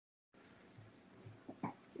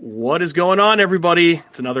What is going on, everybody?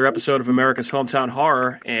 It's another episode of America's Hometown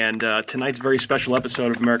Horror, and tonight's very special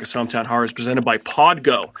episode of America's Hometown Horror is presented by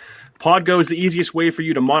Podgo. Podgo is the easiest way for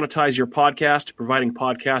you to monetize your podcast, providing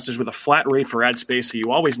podcasters with a flat rate for ad space so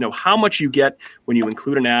you always know how much you get when you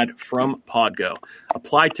include an ad from Podgo.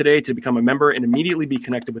 Apply today to become a member and immediately be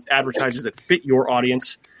connected with advertisers that fit your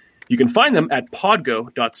audience. You can find them at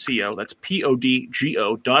podgo.co, that's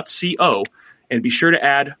podgo.co, and be sure to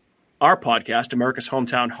add our podcast, America's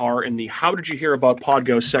Hometown Horror, in the How Did You Hear About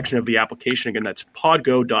Podgo section of the application. Again, that's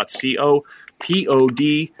podgo.co,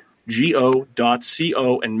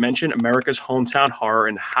 podgo.co, and mention America's Hometown Horror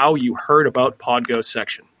and how you heard about Podgo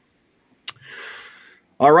section.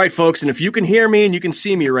 All right, folks, and if you can hear me and you can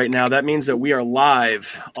see me right now, that means that we are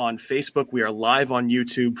live on Facebook. We are live on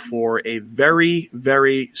YouTube for a very,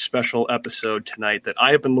 very special episode tonight that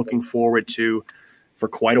I have been looking forward to for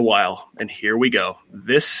quite a while, and here we go.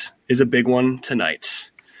 This is a big one tonight.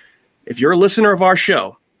 If you're a listener of our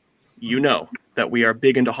show, you know that we are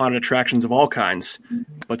big into haunted attractions of all kinds,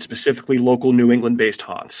 but specifically local New England-based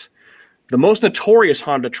haunts. The most notorious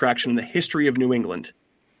haunted attraction in the history of New England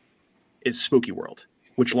is Spooky World,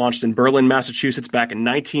 which launched in Berlin, Massachusetts back in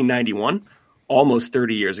 1991, almost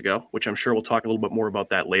 30 years ago, which I'm sure we'll talk a little bit more about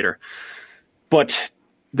that later. But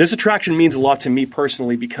this attraction means a lot to me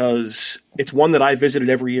personally because it's one that I visited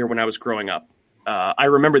every year when I was growing up. I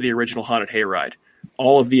remember the original Haunted Hayride,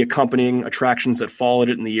 all of the accompanying attractions that followed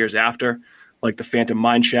it in the years after, like the Phantom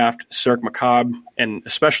Mineshaft, Cirque Macabre, and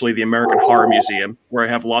especially the American Horror Museum, where I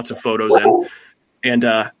have lots of photos in. And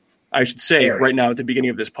I should say right now at the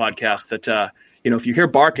beginning of this podcast that, if you hear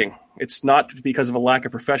barking, it's not because of a lack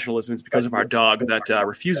of professionalism. It's because of our dog that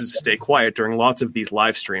refuses to stay quiet during lots of these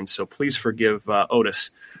live streams. So please forgive Otis,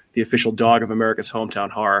 the official dog of America's Hometown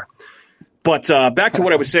Horror. But back to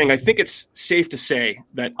what I was saying, I think it's safe to say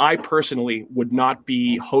that I personally would not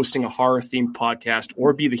be hosting a horror-themed podcast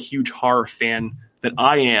or be the huge horror fan that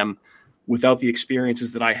I am without the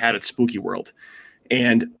experiences that I had at Spooky World.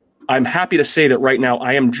 And I'm happy to say that right now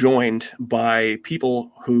I am joined by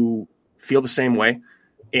people who feel the same way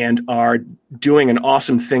and are doing an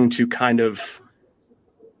awesome thing to kind of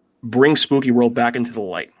bring Spooky World back into the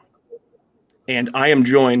light. And I am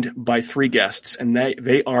joined by three guests, and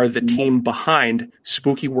they are the team behind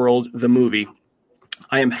Spooky World, the movie.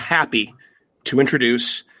 I am happy to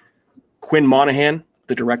introduce Quinn Monahan,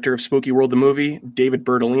 the director of Spooky World, the movie, David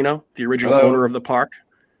Bertolino, the original owner of the park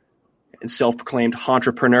and self-proclaimed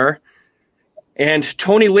entrepreneur, and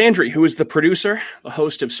Tony Landry, who is the producer, the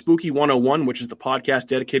host of Spooky 101, which is the podcast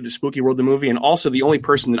dedicated to Spooky World, the movie, and also the only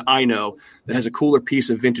person that I know that has a cooler piece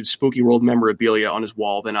of vintage Spooky World memorabilia on his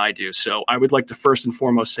wall than I do. So I would like to first and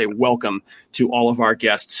foremost say welcome to all of our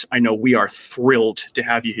guests. I know we are thrilled to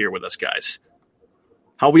have you here with us, guys.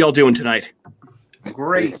 How are we all doing tonight?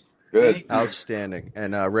 Great. Good. Outstanding.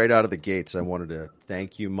 And right out of the gates, I wanted to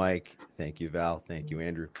thank you, Mike. Thank you, Val. Thank you,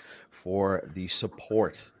 Andrew, for the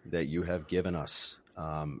support that you have given us.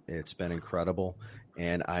 It's been incredible.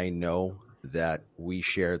 And I know that we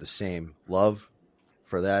share the same love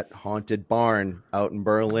for that haunted barn out in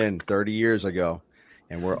Berlin 30 years ago.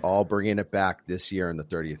 And we're all bringing it back this year in the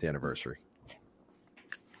 30th anniversary.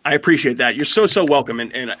 I appreciate that. You're so welcome.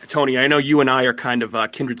 And Tony, I know you and I are kind of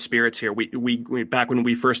kindred spirits here. We back when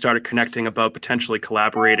we first started connecting about potentially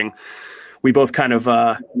collaborating, we both kind of,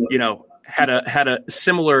 had a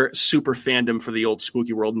similar super fandom for the old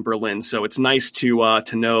Spooky World in Berlin. So it's nice to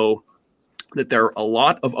know that there are a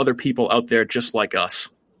lot of other people out there just like us.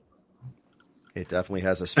 It definitely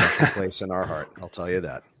has a special place in our heart. I'll tell you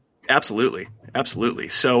that. Absolutely.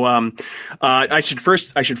 So I should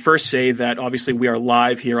first say that obviously we are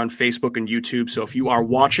live here on Facebook and YouTube. So if you are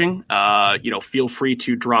watching, feel free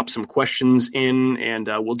to drop some questions in, and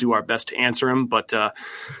we'll do our best to answer them. But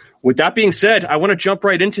with that being said, I want to jump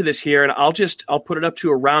right into this here, and I'll put it up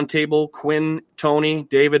to a round table. Quinn, Tony,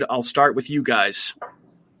 David, I'll start with you guys.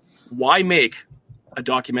 Why make a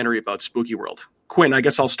documentary about Spooky World? Quinn, I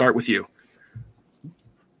guess I'll start with you.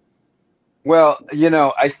 Well,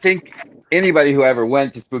 I think anybody who ever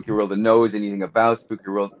went to Spooky World and knows anything about Spooky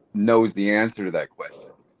World knows the answer to that question.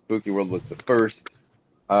 Spooky World was the first.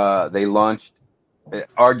 They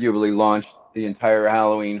arguably launched the entire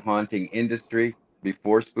Halloween haunting industry.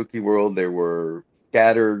 Before Spooky World, there were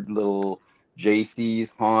scattered little JC's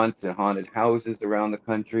haunts and haunted houses around the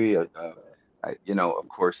country. Of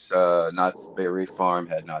course, Knott's Berry Farm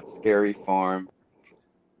had Knott's Scary Farm.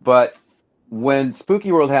 But when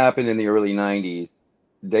Spooky World happened in the early 90s,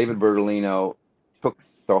 David Bertolino took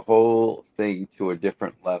the whole thing to a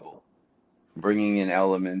different level, bringing in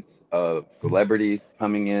elements of celebrities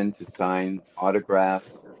coming in to sign autographs,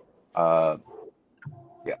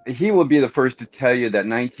 Yeah, he will be the first to tell you that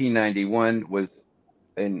 1991 was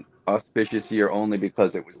an auspicious year only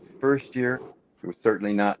because it was the first year. It was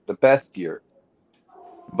certainly not the best year,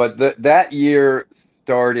 but that year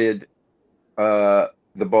started the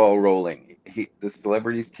ball rolling. The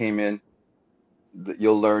celebrities came in.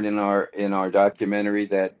 You'll learn in our documentary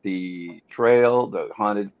that the trail, the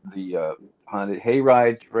haunted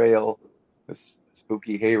hayride trail, the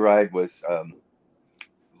spooky hayride was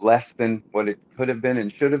less than what it could have been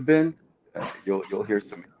and should have been. You'll hear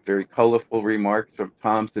some very colorful remarks from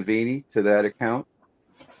Tom Savini to that account.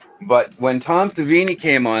 But when Tom Savini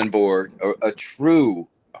came on board, a true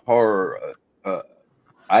horror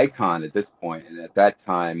icon at this point, and at that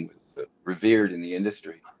time was revered in the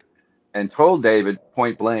industry, and told David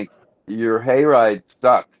point blank, "Your hayride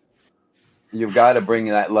sucks. You've got to bring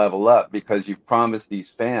that level up because you've promised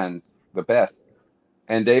these fans the best."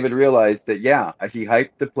 And David realized that, yeah, he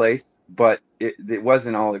hyped the place, but it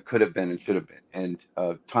wasn't all it could have been and should have been. And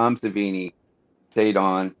Tom Savini stayed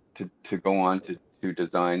on to go on to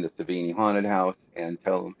design the Savini Haunted House and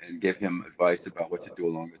tell him and give him advice about what to do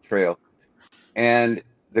along the trail. And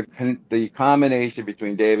the combination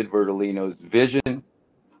between David Bertolino's vision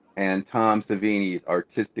and Tom Savini's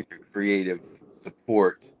artistic and creative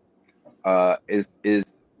support is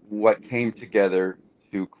what came together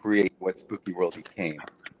to create what Spooky World became.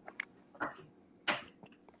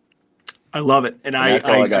 I love it, and that's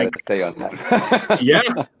all I got to say on that.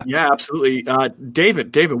 yeah, absolutely.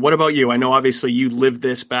 David, what about you? I know obviously you lived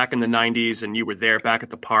this back in the '90s, and you were there back at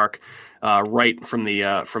the park, right from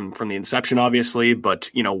the from the inception, obviously.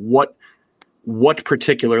 But what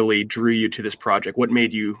particularly drew you to this project? What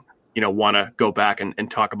made you want to go back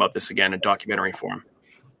and talk about this again in documentary form?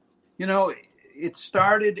 It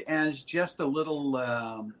started as just a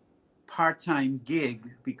little part-time gig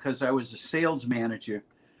because I was a sales manager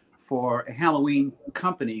for a Halloween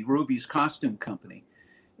company, Ruby's Costume Company.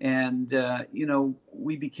 And,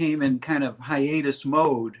 we became in kind of hiatus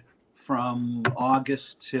mode from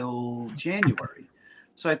August till January.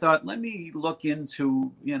 So I thought, let me look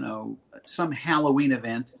into, some Halloween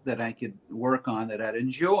event that I could work on that I'd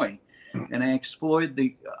enjoy. And I explored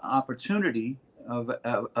the opportunity of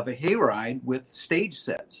a hayride with stage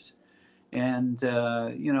sets. And,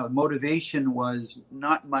 motivation was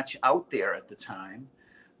not much out there at the time,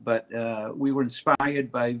 but we were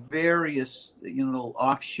inspired by various,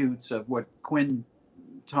 offshoots of what Quinn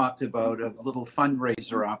talked about, of little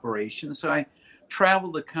fundraiser operations. So I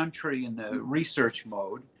traveled the country in a research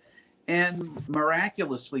mode and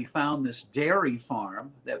miraculously found this dairy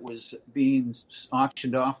farm that was being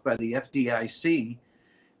auctioned off by the FDIC.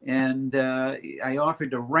 And I offered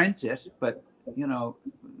to rent it, but,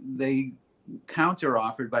 they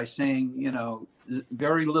counter-offered by saying,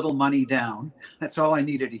 very little money down. That's all I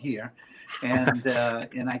needed to hear. And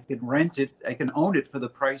I can rent it. I can own it for the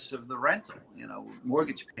price of the rental,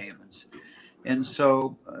 mortgage payments. And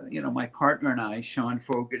so, my partner and I, Sean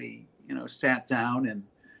Fogarty, sat down and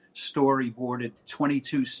storyboarded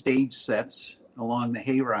 22 stage sets along the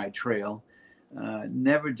hayride trail.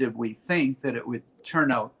 Never did we think that it would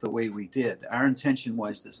turn out the way we did. Our intention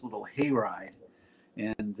was this little hayride.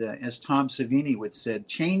 And as Tom Savini would said,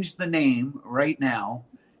 change the name right now.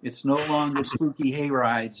 It's no longer Spooky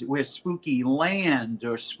Hayrides. We're Spooky Land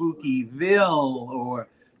or Spookyville or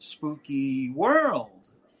Spooky World.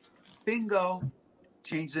 Bingo.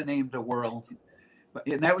 Change the name to World.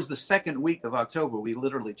 And that was the second week of October. We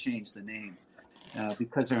literally changed the name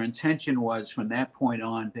because our intention was from that point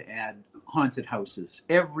on to add haunted houses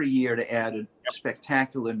every year, to add a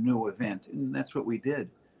spectacular new event. And that's what we did.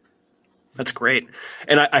 That's great.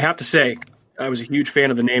 And I have to say, I was a huge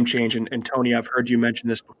fan of the name change. And Tony, I've heard you mention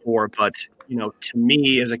this before, but, to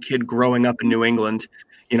me as a kid growing up in New England,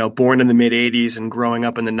 born in the mid 80s and growing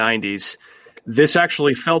up in the 90s, this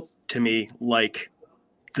actually felt to me like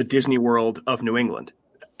the Disney World of New England.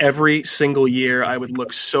 Every single year I would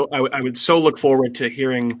look forward to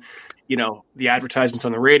hearing, the advertisements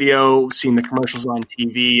on the radio, seeing the commercials on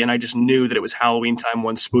TV. And I just knew that it was Halloween time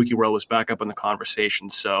once Spooky World was back up in the conversation.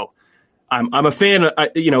 So I'm a fan.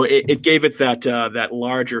 It gave it that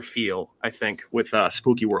larger feel, I think, with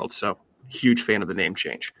Spooky World. So huge fan of the name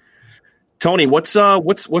change. Tony, what's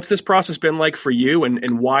this process been like for you,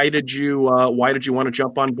 and why did you want to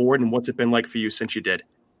jump on board, and what's it been like for you since you did?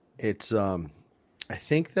 It's I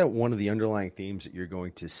think that one of the underlying themes that you're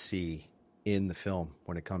going to see in the film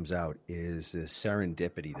when it comes out is the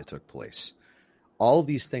serendipity that took place. All of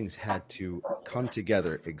these things had to come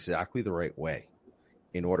together exactly the right way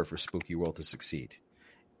in order for Spooky World to succeed.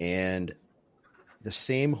 And the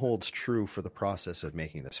same holds true for the process of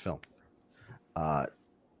making this film.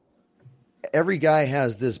 every guy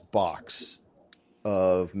has this box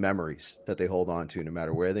of memories that they hold on to no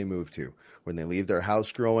matter where they move to, when they leave their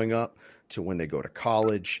house growing up, to when they go to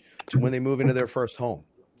college, to when they move into their first home.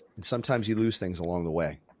 And sometimes you lose things along the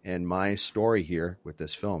way. And my story here with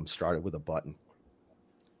this film started with a button.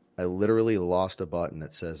 I literally lost a button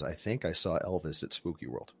that says, I think I saw Elvis at Spooky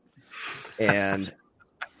World. And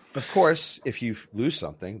of course, if you lose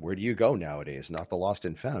something, where do you go nowadays? Not the lost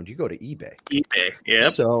and found. You go to eBay. eBay, yep.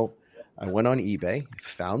 So I went on eBay,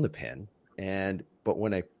 found the pin, but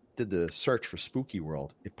when I did the search for Spooky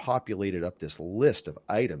World, it populated up this list of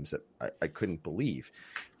items that I couldn't believe.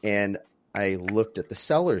 And I looked at the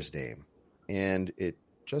seller's name, and it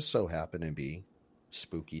just so happened to be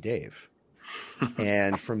Spooky Dave.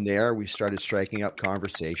 And from there, we started striking up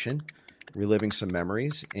conversation, reliving some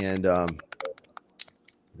memories, and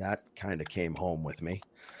that kind of came home with me.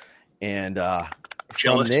 And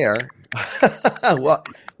from there, well,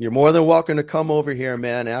 you're more than welcome to come over here,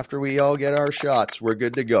 man. After we all get our shots, we're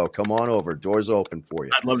good to go. Come on over. Doors open for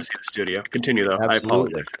you. I'd love to see the studio. Continue, though.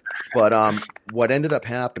 Absolutely. I apologize. But what ended up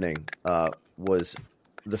happening was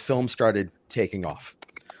the film started taking off.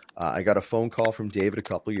 I got a phone call from David a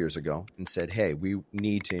couple of years ago and said, hey, we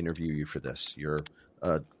need to interview you for this. You're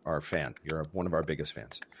our fan. You're one of our biggest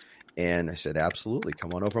fans. And I said, absolutely.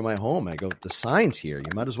 Come on over to my home. I go, the sign's here.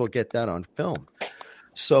 You might as well get that on film.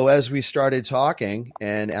 So as we started talking,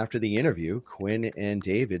 and after the interview, Quinn and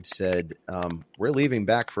David said, we're leaving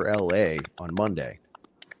back for LA on Monday.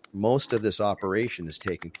 Most of this operation is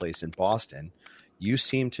taking place in Boston. You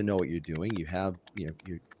seem to know what you're doing. You have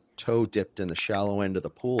your toe dipped in the shallow end of the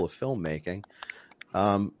pool of filmmaking.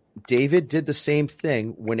 David did the same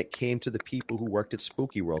thing when it came to the people who worked at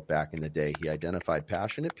Spooky World back in the day. He identified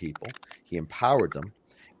passionate people, he empowered them,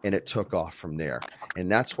 and it took off from there.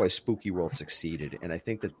 And that's why Spooky World succeeded. And I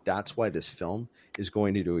think that that's why this film is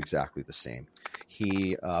going to do exactly the same.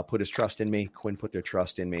 He put his trust in me. Quinn put their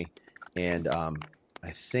trust in me. And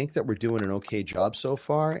I think that we're doing an okay job so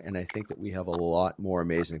far. And I think that we have a lot more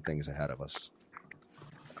amazing things ahead of us.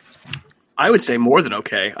 I would say more than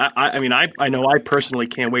okay. I mean, I know I personally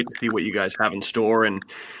can't wait to see what you guys have in store. And,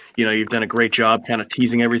 you know, you've done a great job kind of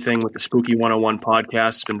teasing everything with the Spooky 101 podcast.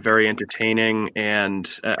 It's been very entertaining. And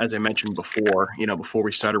as I mentioned before, you know, before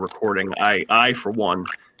we started recording, I for one,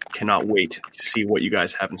 cannot wait to see what you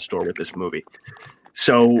guys have in store with this movie.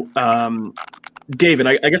 So, David,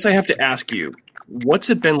 I guess I have to ask you, what's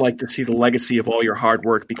it been like to see the legacy of all your hard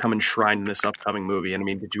work become enshrined in this upcoming movie? And I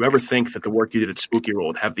mean, did you ever think that the work you did at Spooky World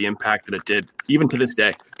would have the impact that it did, even to this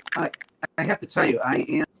day? I have to tell you,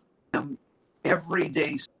 I am every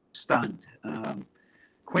day stunned.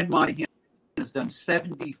 Quinn Monahan has done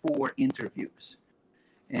 74 interviews,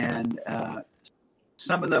 and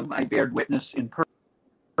some of them I bared witness in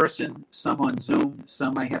person, some on Zoom,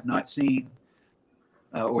 some I have not seen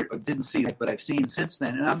or didn't see, but I've seen since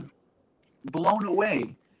then. And I'm blown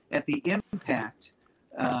away at the impact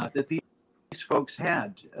that these folks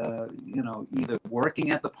had, you know, either working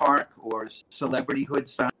at the park or celebrityhood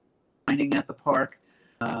signing at the park.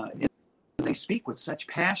 And they speak with such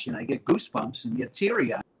passion. I get goosebumps and get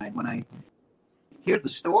teary-eyed when I hear the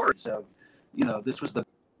stories of, you know, this was the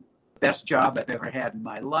best job I've ever had in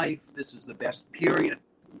my life. This is the best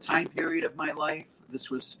time period of my life. This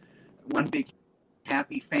was one big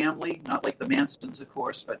happy family, not like the Mansons, of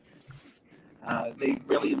course, but they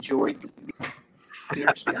really enjoyed their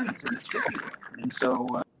experience in the Spooky World. And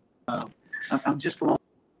so I'm just blown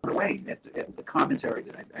away at the commentary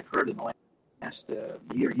that I've heard in the last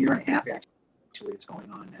year and a half, actually, it's going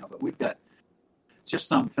on now. But we've got just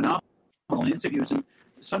some phenomenal interviews. And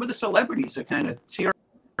some of the celebrities are kind of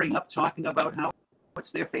tearing up, talking about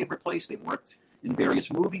what's their favorite place. They've worked in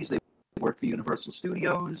various movies. They've worked for Universal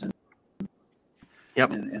Studios and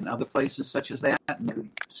other places such as that. And they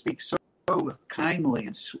speak so kindly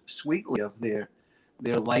and sweetly of their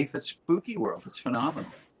life at Spooky World. It's phenomenal.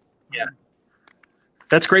 Yeah,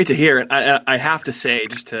 that's great to hear. I have to say,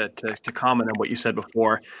 just to comment on what you said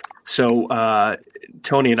before. So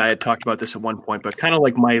Tony and I had talked about this at one point, but kind of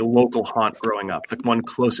like my local haunt growing up, the one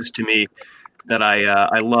closest to me that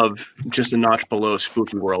I love just a notch below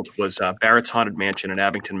Spooky World was Barrett's Haunted Mansion in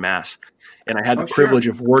Abington, Mass. And I had the privilege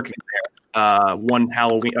of working there one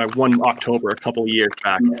October a couple of years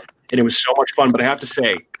back. And it was so much fun. But I have to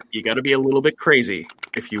say, you got to be a little bit crazy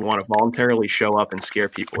if you want to voluntarily show up and scare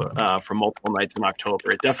people for multiple nights in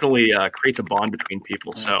October. It definitely creates a bond between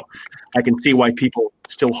people. So I can see why people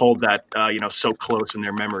still hold that, so close in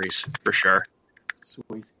their memories for sure.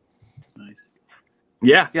 Sweet. Nice.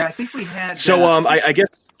 Yeah. Yeah, I think we had... So I guess...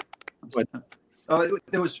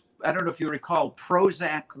 there was, I don't know if you recall,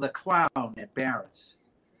 Prozac the Clown at Barrett's.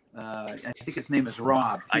 I think his name is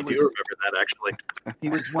Rob. I do remember that, actually. He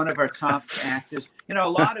was one of our top actors. You know, a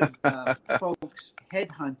lot of folks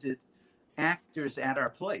headhunted actors at our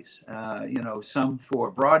place. You know, some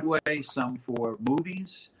for Broadway, some for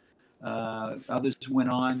movies. Others went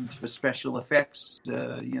on for special effects,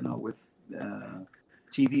 you know, with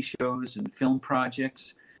TV shows and film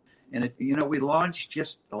projects. And, you know, we launched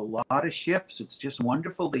just a lot of ships. It's just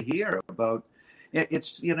wonderful to hear about.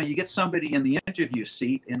 It's, you know, you get somebody in the interview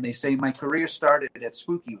seat and they say, my career started at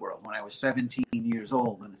Spooky World when I was 17 years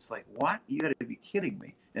old. And it's like, what? You got to be kidding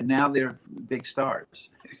me. And now they're big stars.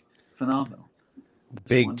 Phenomenal.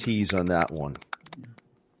 Big tease on that one.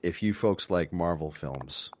 If you folks like Marvel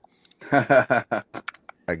films, a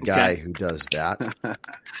guy who does that.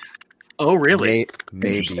 Oh, really?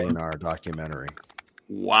 May be in our documentary.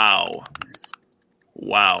 Wow.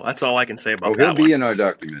 That's all I can say about that. He'll be in our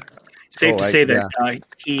documentary. Safe to say that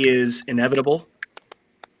he is inevitable.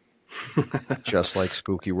 Just like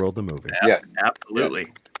Spooky World, the movie. Yeah,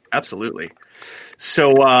 Absolutely.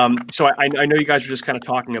 So I know you guys are just kind of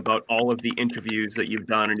talking about all of the interviews that you've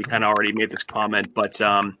done, and you kind of already made this comment, but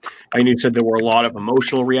I know you said there were a lot of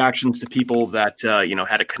emotional reactions to people that you know,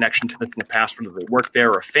 had a connection to this in the past, whether they worked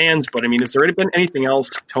there or fans. But I mean, has there been anything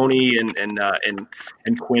else, Tony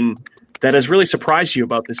and Quinn, that has really surprised you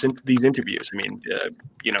about these interviews? I mean,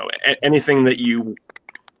 you know, anything that you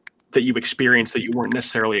experienced that you weren't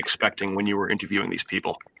necessarily expecting when you were interviewing these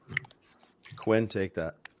people? Quinn, take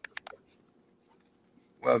that.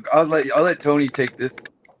 Well, I'll let Tony take this.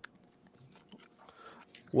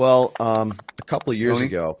 Well, a couple of years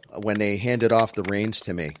ago, when they handed off the reins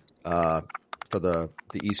to me for the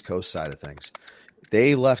East Coast side of things,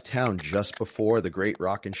 they left town just before the Great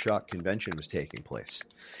Rock and Shock convention was taking place.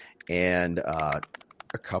 And a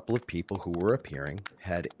couple of people who were appearing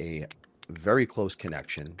had a very close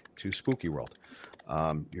connection to Spooky World.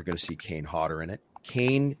 You're going to see Kane Hodder in it.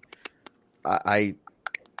 Kane,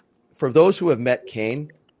 for those who have met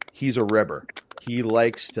Kane, he's a ribber. He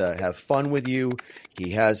likes to have fun with you.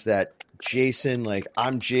 He has that Jason, like,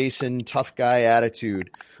 I'm Jason, tough guy attitude.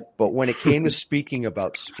 But when it came to speaking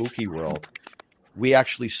about Spooky World, we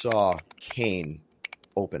actually saw Kane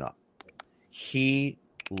open up. He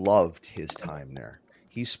loved his time there.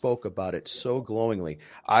 He spoke about it so glowingly.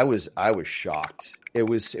 I was shocked. It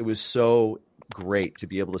was so great to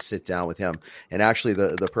be able to sit down with him. And actually,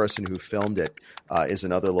 the person who filmed it is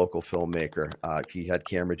another local filmmaker. He had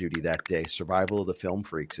camera duty that day. Survival of the Film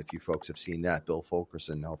Freaks, if you folks have seen that. Bill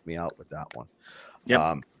Fulkerson helped me out with that one. Yep.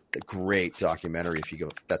 A great documentary. If you go,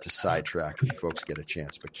 that's a sidetrack if you folks get a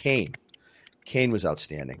chance. But Kane was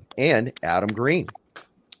outstanding. And Adam Green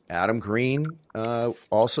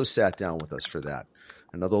also sat down with us for that.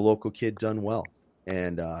 Another local kid done well.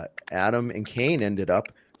 And Adam and Kane ended up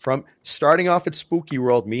from starting off at Spooky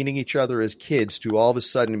World, meeting each other as kids, to all of a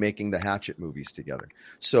sudden making the Hatchet movies together.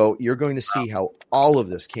 So you're going to see how all of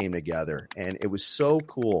this came together. And it was so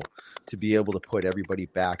cool to be able to put everybody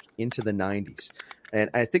back into the 90s. And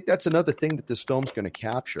I think that's another thing that this film's going to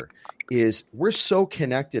capture is we're so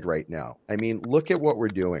connected right now. I mean, look at what we're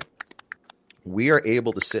doing. We are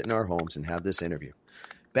able to sit in our homes and have this interview.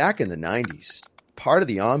 Back in the 90s, part of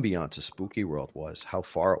the ambiance of Spooky World was how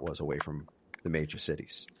far it was away from the major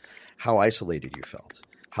cities, how isolated you felt,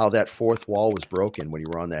 how that fourth wall was broken when you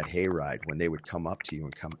were on that hayride, when they would come up to you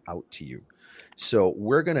and come out to you. So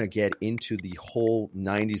we're going to get into the whole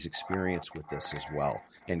 90s experience with this as well.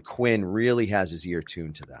 And Quinn really has his ear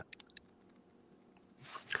tuned to that.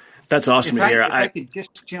 That's awesome to hear. If I could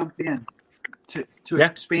just jump in to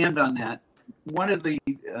expand on that. One of the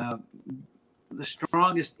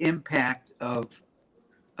strongest impact of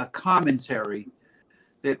a commentary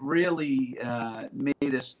that really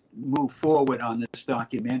made us move forward on this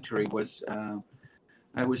documentary was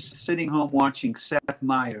I was sitting home watching Seth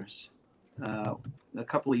Meyers a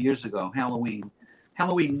couple of years ago, Halloween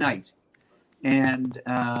night. And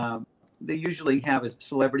they usually have a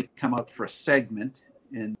celebrity come up for a segment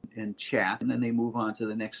and chat, and then they move on to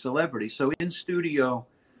the next celebrity. So in studio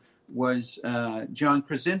was John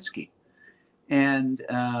Krasinski. And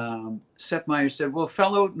Seth Meyers said, well,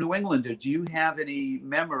 fellow New Englander, do you have any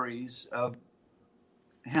memories of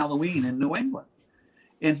Halloween in New England?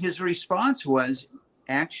 And his response was,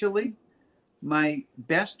 actually, my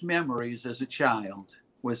best memories as a child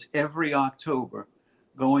was every October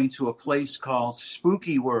going to a place called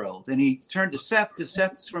Spooky World. And he turned to Seth, because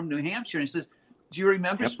Seth's from New Hampshire, and he says, do you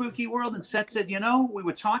remember Spooky World? And Seth said, we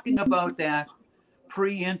were talking about that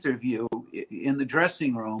pre-interview in the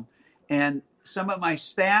dressing room, and some of my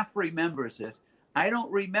staff remembers it. I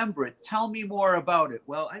don't remember it. Tell me more about it.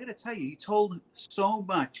 Well, I got to tell you, he told so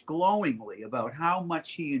much glowingly about how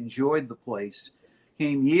much he enjoyed the place,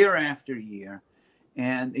 came year after year.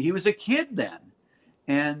 And he was a kid then.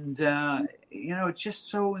 And, it's just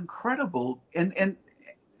so incredible. And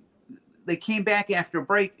they came back after a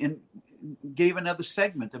break and gave another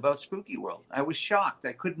segment about Spooky World. I was shocked.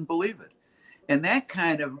 I couldn't believe it. And that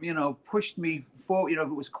kind of, pushed me forward. It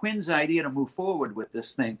was Quinn's idea to move forward with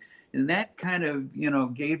this thing. And that kind of,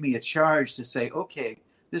 gave me a charge to say, okay,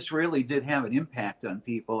 this really did have an impact on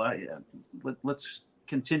people. Let's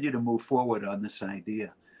continue to move forward on this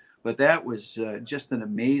idea. But that was just an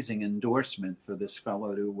amazing endorsement for this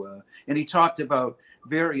fellow to. And he talked about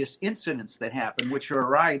various incidents that happened, which are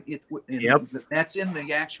right. That's in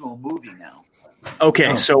the actual movie now.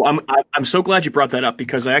 Okay, so I'm so glad you brought that up,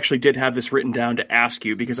 because I actually did have this written down to ask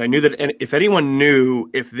you, because I knew that if anyone knew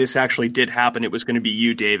if this actually did happen, it was going to be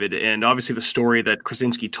you, David. And obviously the story that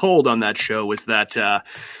Krasinski told on that show was that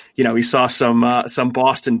he saw some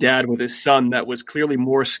Boston dad with his son that was clearly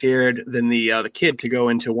more scared than the kid to go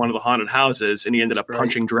into one of the haunted houses, and he ended up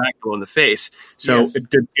punching Dracula in the face. So yes.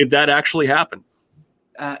 Did that actually happen?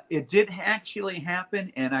 It did actually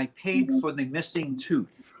happen, and I paid for the missing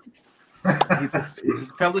tooth.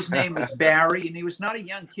 His fellow's name was Barry, and he was not a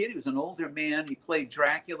young kid. He was an older man. He played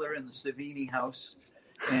Dracula in the Savini house,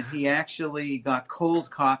 and he actually got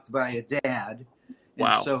cold cocked by a dad. And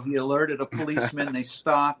wow. So he alerted a policeman. They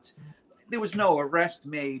stopped. There was no arrest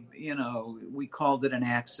made. We called it an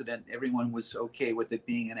accident. Everyone was okay with it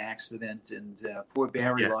being an accident, and poor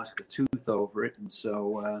Barry lost a tooth over it. And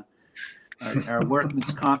so our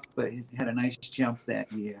workman's comp had a nice jump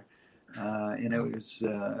that year. It was,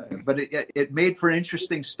 but it made for an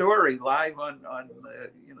interesting story live on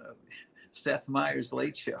Seth Meyers'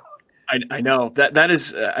 Late Show. I know that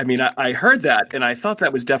is. I heard that, and I thought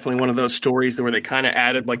that was definitely one of those stories where they kind of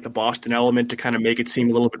added like the Boston element to kind of make it seem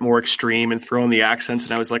a little bit more extreme and throw in the accents.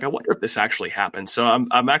 And I was like, I wonder if this actually happened. So I'm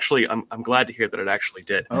glad to hear that it actually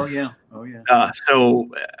did. Oh yeah.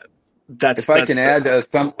 That's. If I can add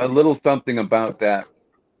a little something about that.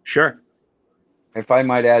 Sure. If I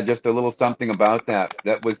might add just a little something about that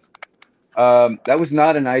was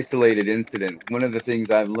not an isolated incident. One of the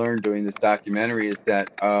things I've learned during this documentary is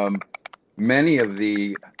that many of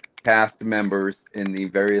the cast members in the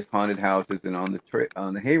various haunted houses and on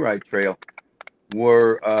the Hayride Trail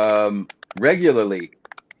were regularly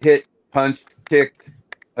hit, punched, kicked,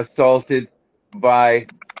 assaulted by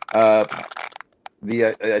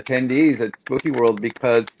the attendees at Spooky World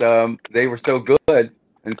because they were so good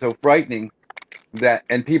and so frightening.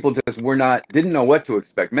 And people just didn't know what to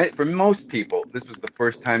expect. For most people, this was the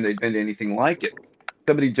first time they'd been to anything like it.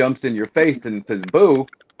 Somebody jumps in your face and says "boo,"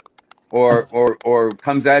 or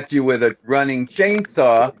comes at you with a running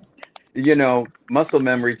chainsaw. Muscle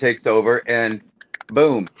memory takes over, and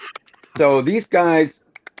boom. So these guys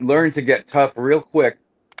learned to get tough real quick,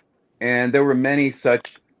 and there were many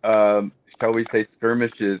such, shall we say,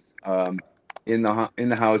 skirmishes in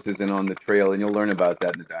the houses and on the trail, and you'll learn about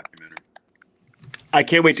that in the documentary. I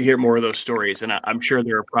can't wait to hear more of those stories, and I'm sure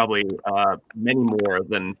there are probably many more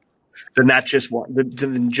than that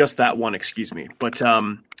than just that one. Excuse me, but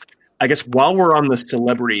I guess while we're on the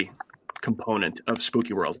celebrity component of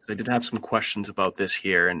Spooky World, I did have some questions about this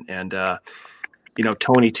here, and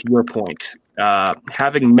Tony, to your point,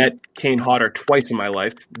 having met Kane Hodder twice in my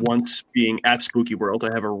life, once being at Spooky World,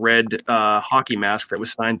 I have a red hockey mask that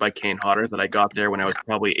was signed by Kane Hodder that I got there when I was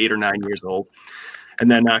probably 8 or 9 years old. And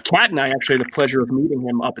then Kat and I actually had the pleasure of meeting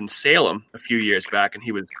him up in Salem a few years back, and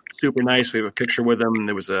he was super nice. We have a picture with him, and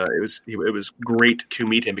it was great to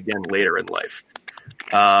meet him again later in life.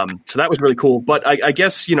 So that was really cool. But I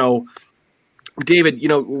guess David,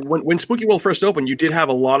 when Spooky World first opened, you did have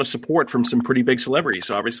a lot of support from some pretty big celebrities.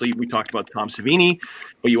 So obviously, we talked about Tom Savini,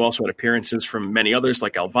 but you also had appearances from many others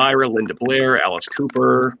like Elvira, Linda Blair, Alice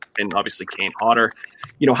Cooper, and obviously Kane Hodder.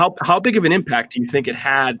 How big of an impact do you think it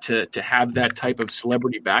had to have that type of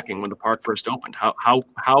celebrity backing when the park first opened? How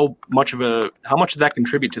much did that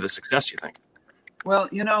contribute to the success, do you think? Well,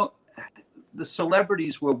 the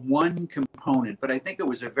celebrities were one component, but I think it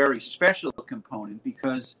was a very special component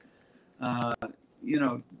because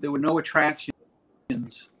there were no attractions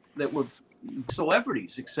that were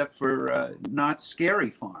celebrities except for Knott's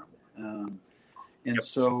Scary Farm.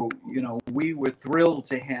 So, we were thrilled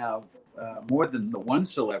to have more than the one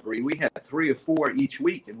celebrity. We had 3 or 4 each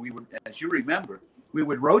week, and we would, as you remember, we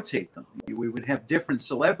would rotate them. We would have different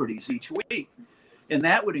celebrities each week, and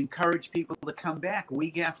that would encourage people to come back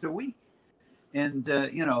week after week. And,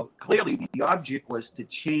 clearly the object was to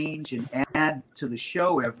change and add to the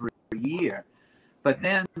show every year. But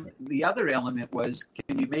then the other element was,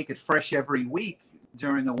 can you make it fresh every week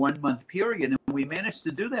during a 1 month period? And we managed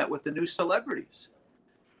to do that with the new celebrities.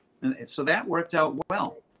 And so that worked out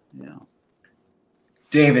well. Yeah.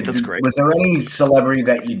 David, That's great. Was there any celebrity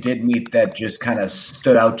that you did meet that just kind of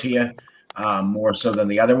stood out to you more so than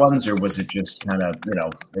the other ones? Or was it just kind of,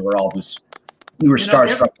 they were all just, you were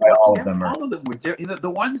starstruck by all of them? All of them were different. The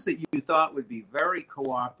ones that you thought would be very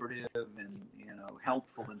cooperative and,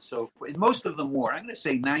 helpful and so forth. And most of them were. I'm going to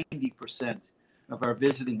say 90% of our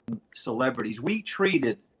visiting celebrities, we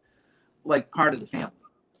treated like part of the family.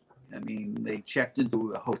 I mean, they checked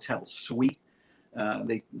into a hotel suite.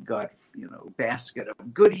 They got, basket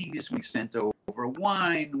of goodies. We sent over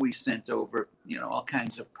wine. We sent over, all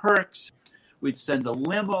kinds of perks. We'd send a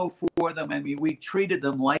limo for them. I mean, we treated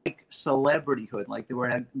them like celebrityhood, like they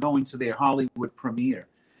were going to their Hollywood premiere.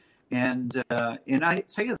 And I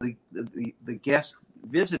tell you, the guest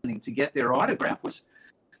visiting to get their autograph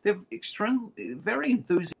they're extremely, very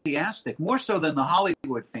enthusiastic, more so than the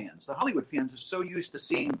Hollywood fans. The Hollywood fans are so used to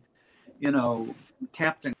seeing,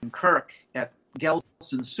 Captain Kirk at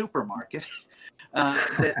Gelson's supermarket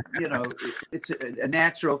that, it's a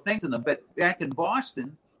natural thing to them. But back in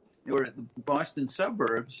Boston, or the Boston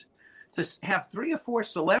suburbs, to have 3 or 4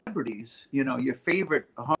 celebrities, your favorite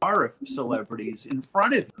horror celebrities in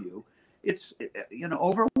front of you, it's,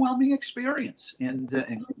 overwhelming experience.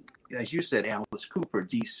 And as you said, Alice Cooper,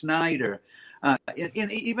 Dee Snider,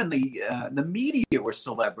 and even the media were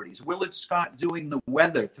celebrities. Willard Scott doing the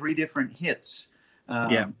weather, 3 different hits.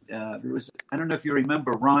 There was, I don't know if you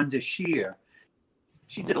remember, Rhonda Shear.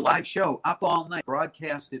 She did a live show up all night,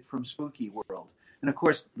 broadcast it from Spooky World. And of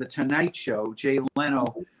course, the Tonight Show, Jay Leno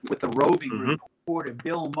with the roving reporter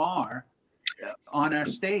Bill Maher on our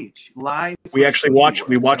stage live. We actually watched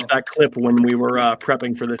that clip when we were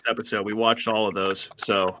prepping for this episode. We watched all of those,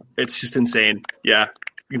 so it's just insane. Yeah,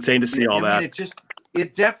 insane to see all that.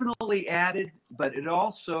 It definitely added, but it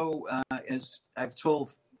also, as I've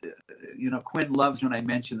told, Quinn loves when I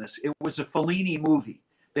mention this. It was a Fellini movie.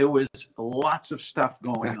 There was lots of stuff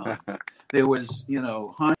going on. There was,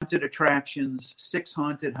 haunted attractions, 6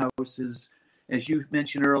 haunted houses, as you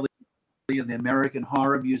mentioned earlier, the American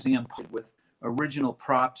Horror Museum with original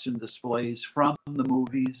props and displays from the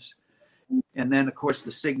movies. And then, of course,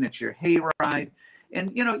 the signature hayride.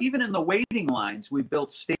 And, even in the waiting lines, we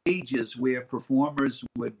built stages where performers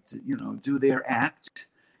would, do their act.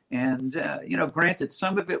 And, granted,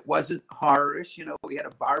 some of it wasn't horrorish. We had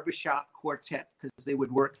a barbershop quartet because they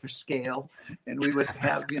would work for scale. And we would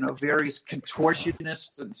have, various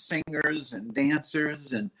contortionists and singers and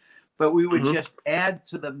dancers. But we would just add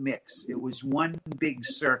to the mix. It was one big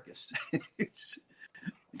circus. It's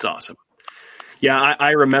awesome. Yeah, I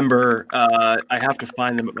remember, I have to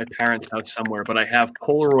find them at my parents' house somewhere, but I have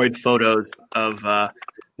Polaroid photos of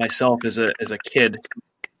myself as a kid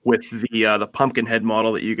with the Pumpkinhead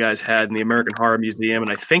model that you guys had in the American Horror Museum.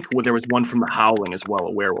 And I think there was one from The Howling as well,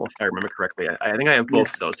 a werewolf, if I remember correctly. I think I have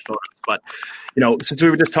both of those photos. But, since we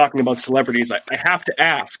were just talking about celebrities, I have to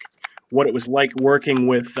ask what it was like working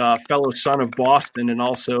with fellow son of Boston and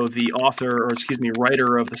also the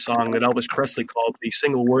writer of the song that Elvis Presley called the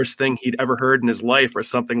single worst thing he'd ever heard in his life, or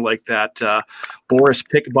something like that.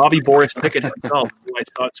 Bobby Boris Pickett himself, who I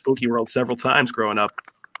saw at Spooky World several times growing up.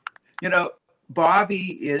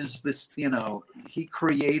 Bobby is this, he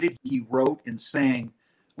created, he wrote and sang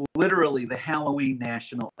literally the Halloween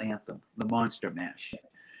national anthem, the Monster Mash.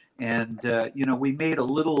 And, we made a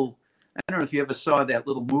little, I don't know if you ever saw that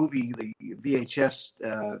little movie, the VHS.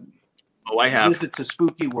 I have. Visit to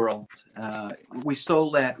Spooky World. We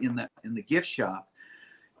sold that in the gift shop.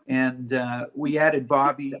 And we added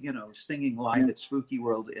Bobby, singing live at Spooky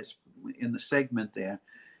World as in the segment there.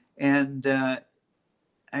 And,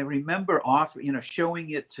 I remember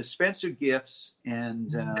showing it to Spencer Gifts and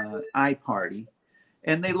iParty,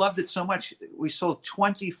 and they loved it so much. We sold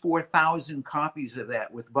 24,000 copies of that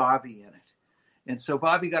with Bobby in it, and so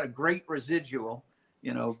Bobby got a great residual.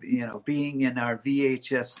 Being in our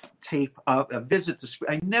VHS tape of a visit to.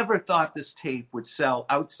 I never thought this tape would sell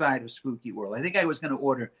outside of Spooky World. I think I was going to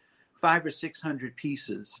order 500 or 600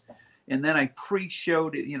 pieces, and then I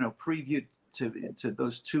pre-showed it. Previewed to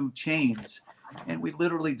those 2 chains. And we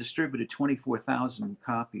literally distributed 24,000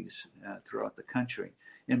 copies throughout the country.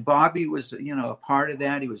 And Bobby was, a part of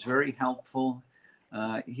that. He was very helpful.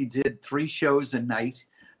 He did 3 shows a night.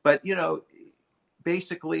 But,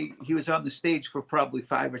 basically he was on the stage for probably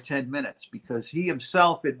 5 or 10 minutes because he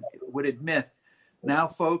himself would admit, now,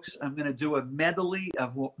 folks, I'm going to do a medley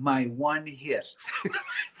of my one hit.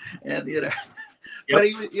 And, Yep. But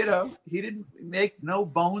he didn't make no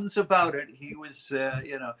bones about it. He was,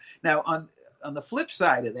 now on the flip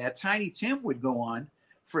side of that, Tiny Tim would go on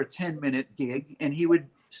for a 10-minute gig, and he would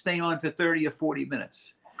stay on for 30 or 40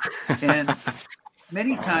 minutes. And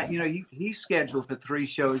many times, he's scheduled for 3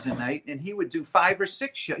 shows a night, and he would do 5 or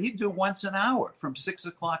 6 shows. He'd do once an hour from 6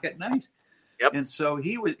 o'clock at night. Yep. And so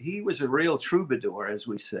he was a real troubadour, as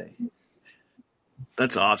we say.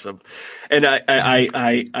 That's awesome. And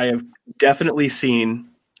I have definitely seen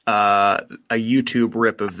a YouTube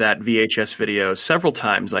rip of that VHS video several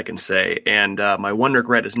times, I can say. And my one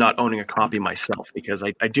regret is not owning a copy myself, because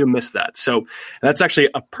I do miss that. So that's actually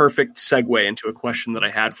a perfect segue into a question that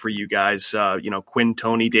I had for you guys, Quinn,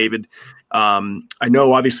 Tony, David. I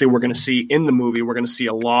know obviously we're going to see in the movie, we're going to see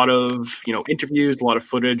a lot of, interviews, a lot of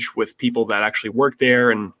footage with people that actually worked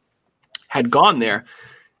there and had gone there.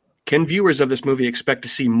 Can viewers of this movie expect to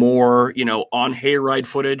see more, on hayride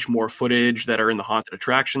footage, more footage that are in the haunted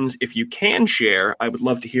attractions? If you can share, I would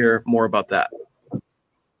love to hear more about that.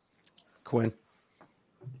 Quinn.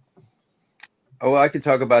 Oh, I could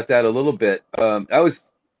talk about that a little bit. That was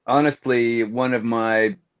honestly one of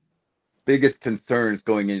my biggest concerns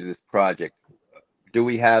going into this project. Do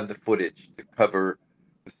we have the footage to cover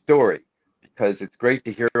the story? Because it's great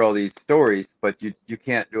to hear all these stories, but you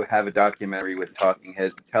can't have a documentary with talking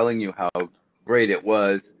heads telling you how great it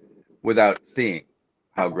was without seeing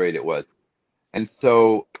how great it was. And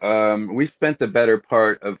so we spent the better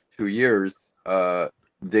part of 2 years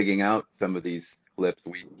digging out some of these clips.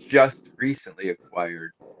 We just recently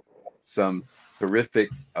acquired some terrific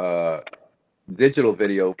digital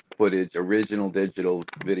video footage, original digital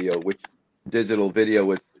video, which digital video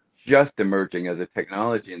was just emerging as a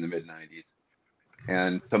technology in the mid-90s.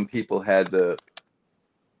 And some people had the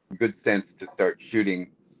good sense to start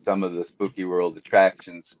shooting some of the Spooky World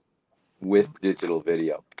attractions with digital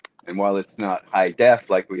video. And while it's not high def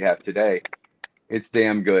like we have today, it's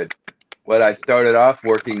damn good. What I started off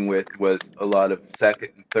working with was a lot of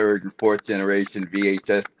 2nd and 3rd and 4th generation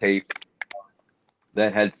VHS tapes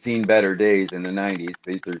that had seen better days in the 90s.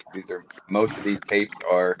 These are most of these tapes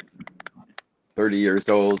are 30 years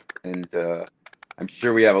old, and I'm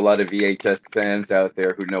sure we have a lot of VHS fans out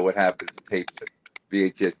there who know what happens to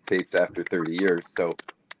VHS tapes after 30 years. So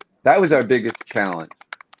that was our biggest challenge.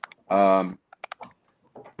 But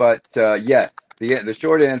yes, the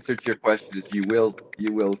short answer to your question is you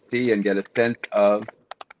will see and get a sense of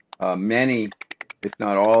many, if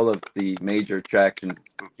not all, of the major attractions in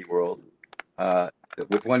Spooky World.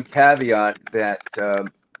 With one caveat that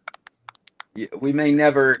we may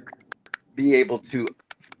never be able to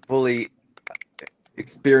fully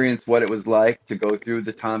experience what it was like to go through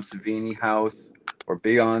the Tom Savini house or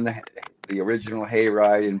be on the original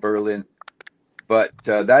hayride in Berlin. But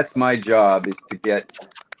that's my job, is to get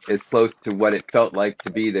as close to what it felt like to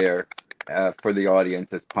be there for the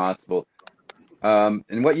audience as possible.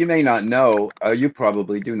 And what you may not know, you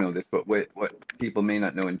probably do know this, but what people may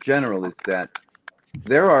not know in general is that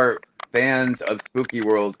there are fans of Spooky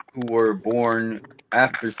World who were born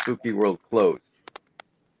after Spooky World closed,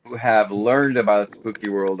 who have learned about Spooky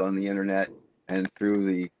World on the internet and through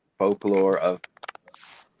the folklore of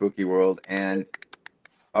Spooky World, and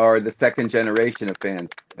are the 2nd generation of fans.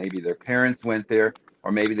 Maybe their parents went there,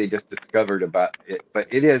 or maybe they just discovered about it. But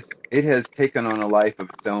it has taken on a life of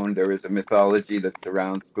its own. There is a mythology that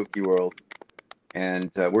surrounds Spooky World, and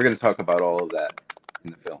we're going to talk about all of that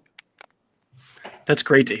in the film. That's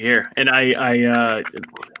great to hear, and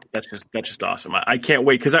that's just awesome. I can't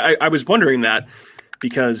wait, because I was wondering that,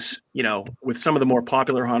 because with some of the more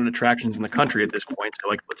popular haunted attractions in the country at this point, so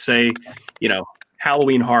like let's say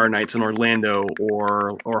Halloween Horror Nights in Orlando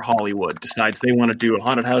or Hollywood decides they want to do a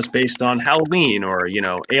haunted house based on Halloween or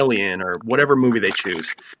Alien or whatever movie they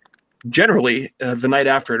choose. Generally, the night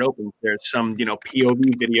after it opens, there's some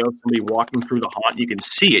POV video of somebody walking through the haunt. You can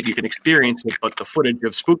see it, you can experience it, but the footage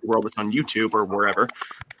of Spooky World that's on YouTube or wherever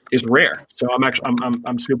is rare. So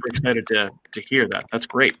I'm super excited to hear that. That's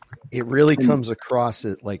great. It really comes across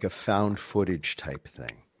it like a found footage type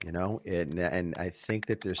thing, and I think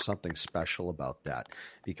that there's something special about that,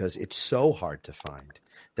 because it's so hard to find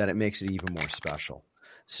that it makes it even more special.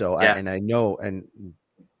 So yeah. I know, and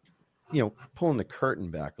pulling the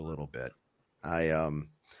curtain back a little bit,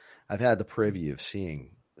 I've had the privy of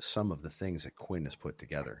seeing some of the things that Quinn has put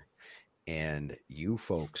together, and you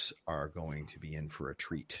folks are going to be in for a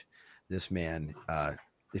treat. This man,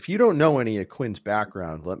 if you don't know any of Quinn's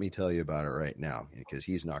background, let me tell you about it right now, because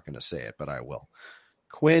he's not going to say it, but I will.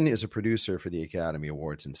 Quinn is a producer for the Academy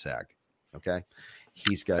Awards and SAG. Okay.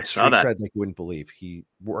 He's got street cred like you wouldn't believe. He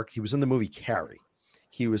was in the movie Carrie.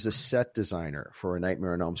 He was a set designer for A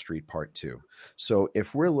Nightmare on Elm Street Part 2. So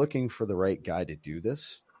if we're looking for the right guy to do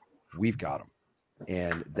this, we've got him.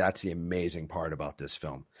 And that's the amazing part about this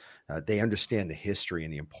film. They understand the history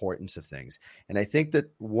and the importance of things. And I think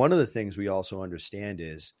that one of the things we also understand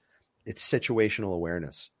is it's situational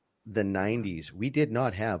awareness. The 90s, we did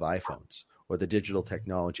not have iPhones or the digital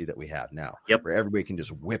technology that we have now, where everybody can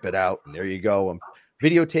just whip it out and there you go. I'm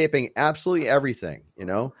videotaping absolutely everything, you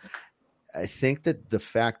know? I think that the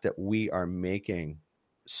fact that we are making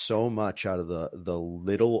so much out of the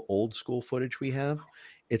little old school footage we have,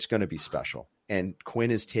 it's going to be special. And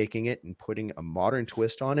Quinn is taking it and putting a modern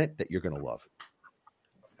twist on it that you're going to love.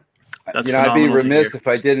 That's I'd be remiss if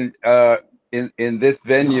I didn't, in this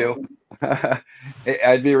venue,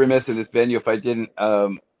 I'd be remiss in this venue if I didn't,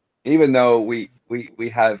 even though we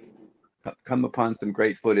have come upon some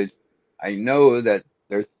great footage, I know that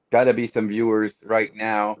there's got to be some viewers right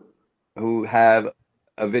now who have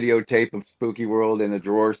a videotape of Spooky World in a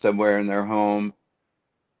drawer somewhere in their home.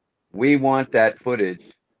 We want that footage.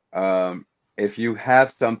 If you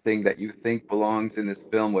have something that you think belongs in this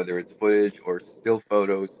film, whether it's footage or still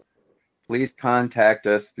photos, please contact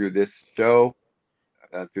us through this show,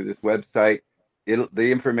 through this website.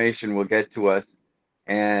 The information will get to us,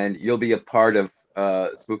 and you'll be a part of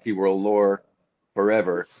Spooky World lore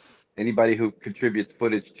forever. Anybody who contributes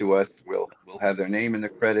footage to us will have their name in the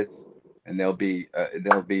credits, and they'll be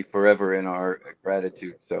forever in our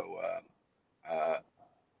gratitude. So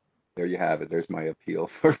there you have it. There's my appeal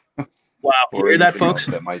for. Wow, you hear that, folks?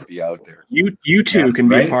 That might be out there. You too can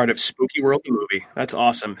be a part of Spooky World the movie. That's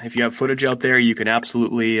awesome. If you have footage out there, you can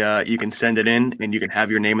absolutely you can send it in, and you can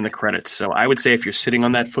have your name in the credits. So I would say if you're sitting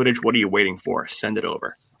on that footage, what are you waiting for? Send it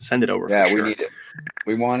over. Send it over. Yeah, for sure. We need it.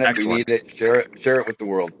 We want it. Excellent. We need it. Share it with the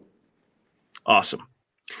world. Awesome.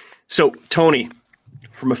 So Tony,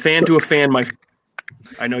 from a fan to a fan,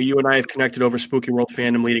 I know you and I have connected over Spooky World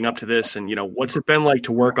fandom leading up to this, and what's it been like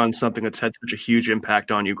to work on something that's had such a huge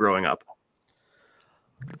impact on you growing up?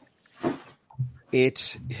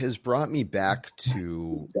 It has brought me back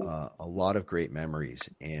to a lot of great memories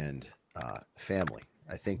and family.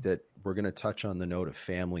 I think that we're going to touch on the note of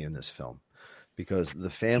family in this film, because the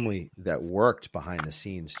family that worked behind the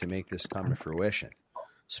scenes to make this come to fruition.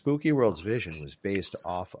 Spooky World's vision was based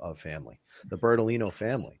off of family, the Bertolino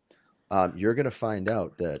family. You're going to find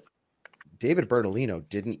out that David Bertolino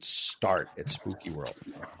didn't start at Spooky World.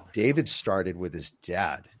 David started with his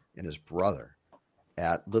dad and his brother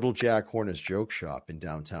at Little Jack Horner's Joke Shop in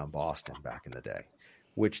downtown Boston back in the day,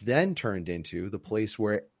 which then turned into the place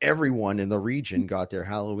where everyone in the region got their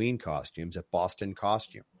Halloween costumes at Boston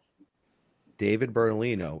Costume. David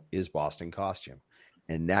Bertolino is Boston Costume,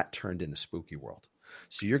 and that turned into Spooky World.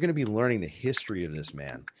 So you're going to be learning the history of this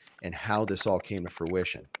man and how this all came to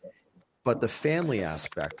fruition. But the family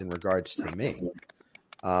aspect in regards to me,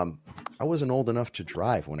 I wasn't old enough to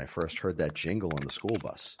drive when I first heard that jingle on the school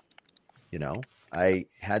bus. I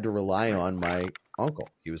had to rely on my uncle.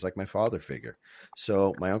 He was like my father figure.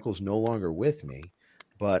 So my uncle's no longer with me,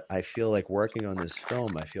 but I feel like working on this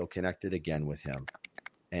film, I feel connected again with him.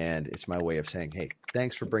 And it's my way of saying, hey,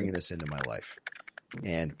 thanks for bringing this into my life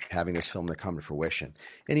and having this film to come to fruition.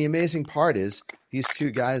 And the amazing part is these two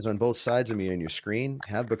guys on both sides of me on your screen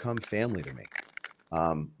have become family to me.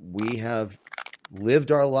 We have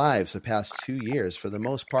lived our lives the past 2 years, for the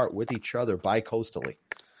most part, with each other bi-coastally.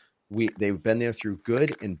 They've been there through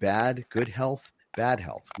good and bad, good health, bad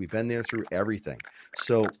health. We've been there through everything.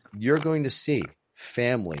 So you're going to see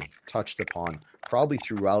family touched upon probably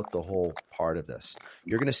throughout the whole part of this.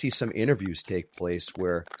 You're going to see some interviews take place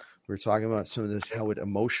where we're talking about some of this, how it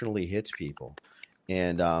emotionally hits people.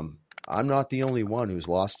 And I'm not the only one who's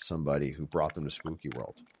lost somebody who brought them to Spooky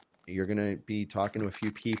World. You're going to be talking to a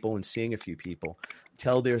few people and seeing a few people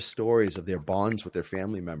tell their stories of their bonds with their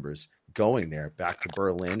family members going there back to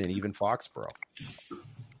Berlin and even Foxborough.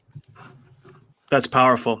 That's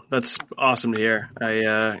powerful. That's awesome to hear.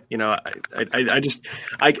 I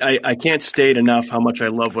can't state enough how much I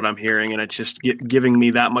love what I'm hearing, and it's just giving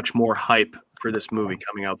me that much more hype for this movie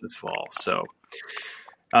coming out this fall. So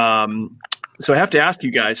I have to ask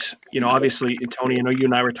you guys, obviously, Tony, I know you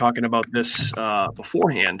and I were talking about this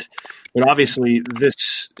beforehand, but obviously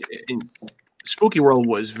Spooky World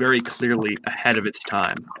was very clearly ahead of its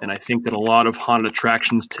time. And I think that a lot of haunted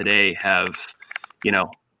attractions today have,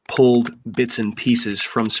 pulled bits and pieces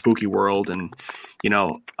from Spooky World. And,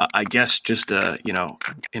 I guess just,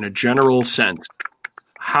 in a general sense,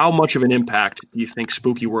 how much of an impact do you think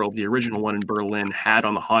Spooky World, the original one in Berlin, had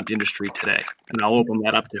on the haunt industry today? And I'll open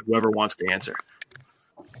that up to whoever wants to answer.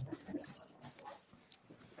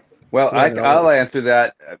 Well, I'll answer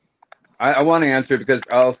that. I want to answer it because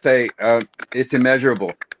I'll say it's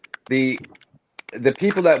immeasurable. The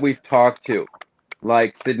people that we've talked to,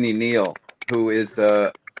 like Sidney Neal, who is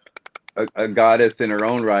a goddess in her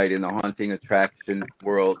own right in the haunting attraction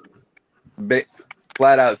world,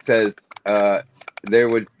 flat out says the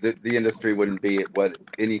industry wouldn't be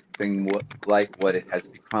like what it has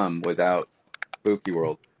become without Spooky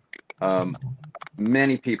World.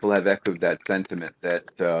 Many people have echoed that sentiment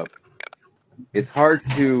that it's hard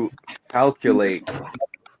to calculate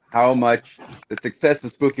how much the success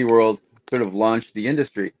of Spooky World sort of launched the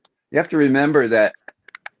industry. You have to remember that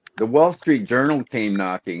the Wall Street Journal came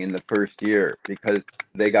knocking in the first year because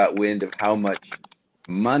they got wind of how much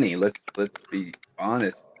money, let's be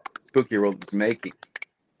honest, Spooky World was making.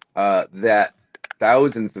 That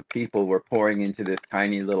thousands of people were pouring into this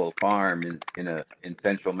tiny little farm in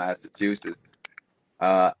central Massachusetts,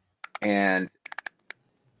 and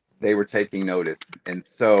they were taking notice. And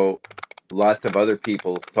so lots of other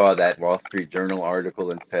people saw that Wall Street Journal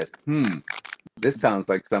article and said, this sounds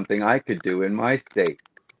like something I could do in my state.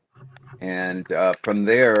 And from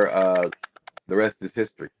there, the rest is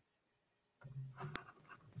history.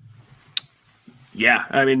 Yeah,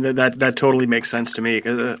 I mean that totally makes sense to me.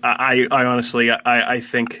 I honestly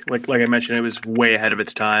think like I mentioned, it was way ahead of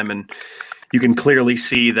its time, and you can clearly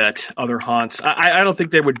see that other haunts. I don't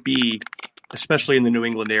think there would be, especially in the New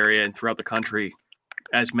England area and throughout the country,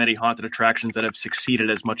 as many haunted attractions that have succeeded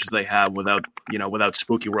as much as they have without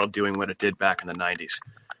Spooky World doing what it did back in the 90s.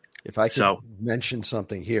 If I could mention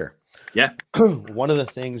something here. Yeah. One of the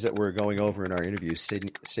things that we're going over in our interview,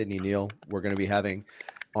 Sydney Neal, we're going to be having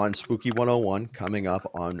on Spooky 101 coming up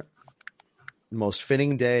on most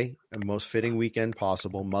fitting day and most fitting weekend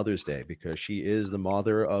possible, Mother's Day, because she is the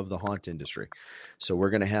mother of the haunt industry. So we're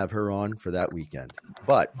going to have her on for that weekend.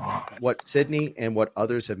 But what Sydney and what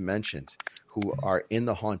others have mentioned who are in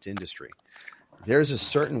the haunt industry, there's a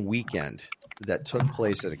certain weekend that took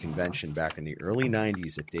place at a convention back in the early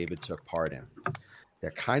 90s that David took part in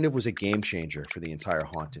that kind of was a game changer for the entire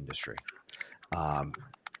haunt industry.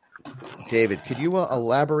 David, could you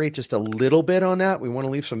elaborate just a little bit on that? We want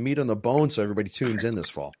to leave some meat on the bone so everybody tunes in this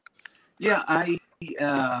fall. Yeah, I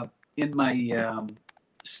in my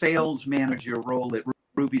sales manager role at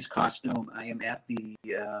Ruby's Costume, I am at the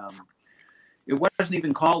it wasn't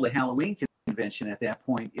even called the Halloween convention at that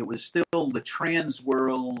point. It was still the Trans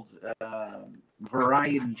World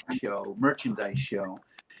variety show, merchandise show.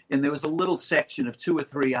 And there was a little section of 2 or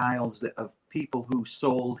 3 aisles of people who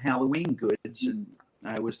sold Halloween goods, and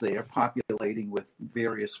I was there populating with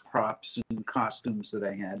various props and costumes that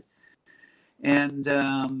I had. And,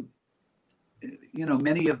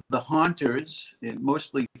 many of the haunters,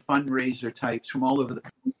 mostly fundraiser types from all over the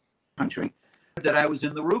country, that I was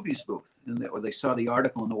in the Ruby's booth, or they saw the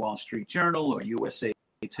article in the Wall Street Journal or USA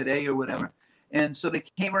Today or whatever. And so they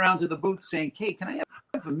came around to the booth saying, "Hey, can I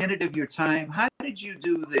have a minute of your time? How did you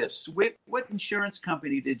do this? What insurance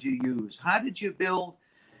company did you use? How did you build?"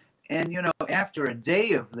 And, after a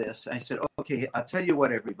day of this, I said, "Okay, I'll tell you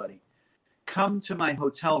what, everybody. Come to my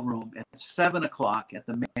hotel room at 7 o'clock at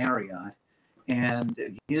the Marriott,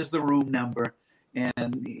 and here's the room number,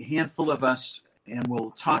 and a handful of us, and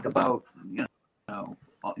we'll talk about,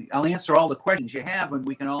 I'll answer all the questions you have, and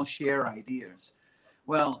we can all share ideas."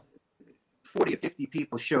 Well, 40 or 50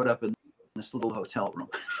 people showed up in this little hotel room.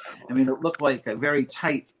 I mean, it looked like a very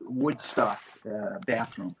tight Woodstock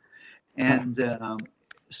bathroom. And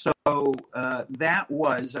so that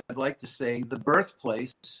was, I'd like to say, the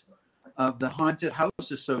birthplace of the Haunted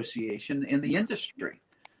House Association in the industry.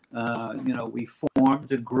 We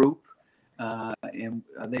formed a group, and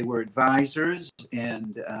they were advisors,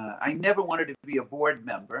 and I never wanted to be a board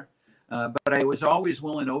member, but I was always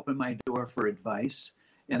willing to open my door for advice.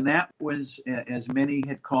 And that was, as many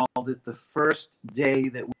had called it, the first day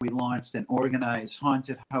that we launched an organized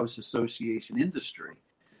Haunted House Association industry.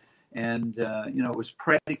 And, it was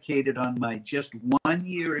predicated on my just 1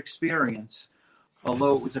 year experience,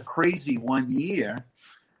 although it was a crazy 1 year.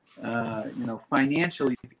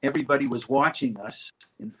 Financially, everybody was watching us.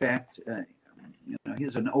 In fact,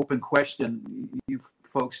 here's an open question. You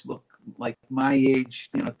folks look like my age,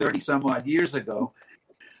 30 some odd years ago.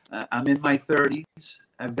 I'm in my 30s.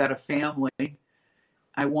 I've got a family.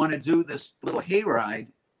 I want to do this little hayride.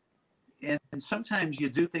 And sometimes you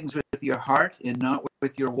do things with your heart and not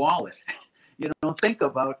with your wallet. You don't think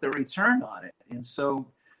about the return on it. And so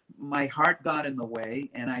my heart got in the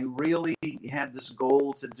way, and I really had this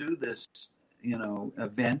goal to do this,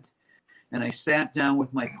 event. And I sat down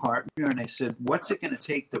with my partner and I said, "What's it going to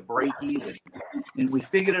take to break even?" And we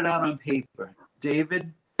figured it out on paper.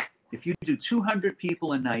 "David, if you do 200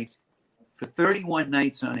 people a night for 31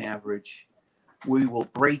 nights on average, we will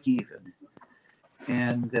break even."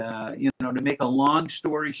 And, to make a long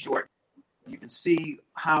story short, you can see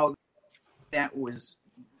how that was,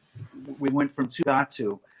 we went from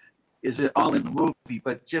 2.2. Is it all in the movie?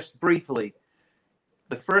 But just briefly,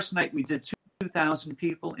 the first night we did 2,000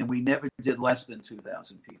 people, and we never did less than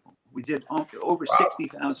 2,000 people. We did over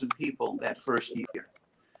 60,000 people that first year.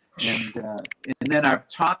 And then our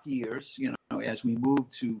top years, as we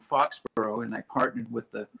moved to Foxborough, and I partnered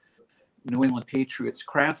with the New England Patriots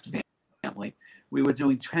Kraft family, we were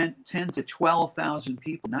doing 10 to 12,000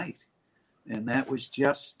 people a night. And that was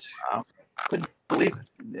just, couldn't believe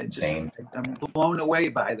it. Insane. I'm blown away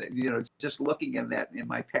by that, just looking at that in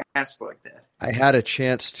my past like that. I had a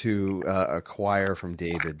chance to acquire from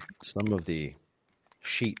David some of the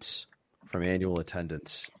sheets from annual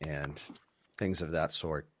attendance and things of that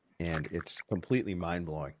sort. And it's completely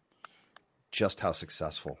mind-blowing just how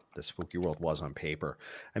successful the Spooky World was on paper.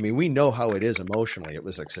 I mean, we know how it is emotionally. It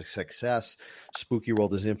was a success. Spooky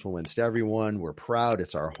World has influenced everyone. We're proud.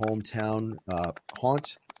 It's our hometown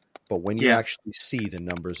haunt. But when you actually see the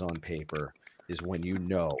numbers on paper is when you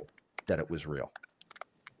know that it was real.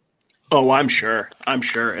 Oh, I'm sure.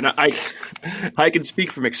 And I can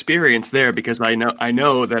speak from experience there, because I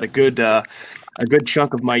know that a good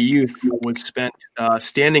chunk of my youth was spent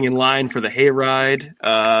standing in line for the hayride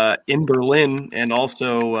in Berlin, and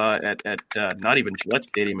also at not even Gillette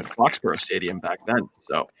Stadium, at Foxborough Stadium back then.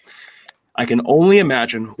 So I can only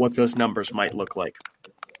imagine what those numbers might look like.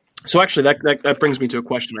 So actually, that brings me to a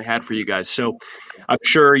question I had for you guys. So I'm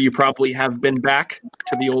sure you probably have been back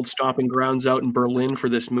to the old stomping grounds out in Berlin for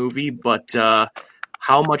this movie, but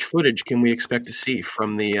how much footage can we expect to see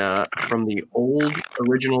from the old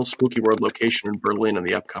original Spooky World location in Berlin in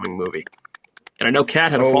the upcoming movie? And I know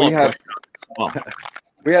Kat had a follow-up question.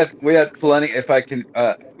 We had plenty. If I can,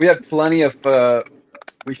 we had plenty of.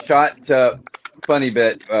 We shot funny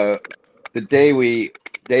bit the day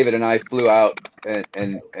David and I flew out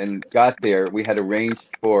and got there. We had arranged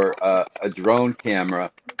for a drone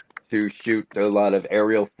camera to shoot a lot of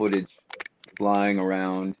aerial footage flying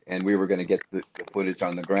around, and we were going to get the footage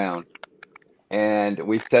on the ground. And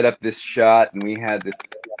we set up this shot, and we had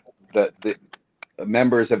the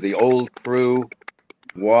members of the old crew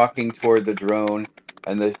walking toward the drone,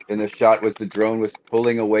 and the shot was the drone was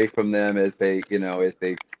pulling away from them as they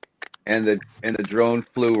and the drone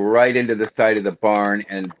flew right into the side of the barn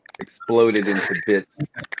and exploded into bits.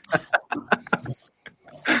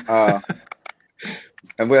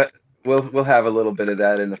 And we'll have a little bit of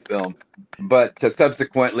that in the film. But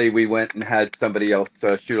subsequently, we went and had somebody else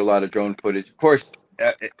shoot a lot of drone footage. Of course,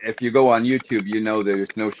 if you go on YouTube, you know there's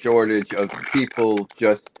no shortage of people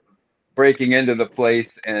just breaking into the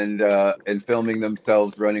place and filming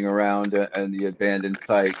themselves running around and the abandoned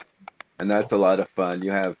site, and that's a lot of fun.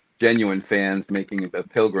 You have genuine fans making a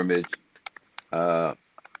pilgrimage to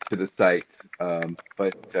the site.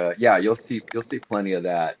 But you'll see plenty of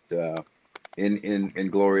that in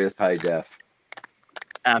glorious high def.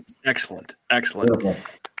 Excellent.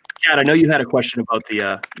 Kat, I know you had a question about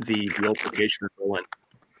the old location in Berlin.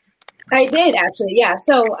 I did, actually, yeah.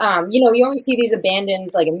 So, you always see these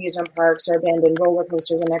abandoned, like, amusement parks or abandoned roller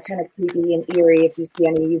coasters, and they're kind of creepy and eerie if you see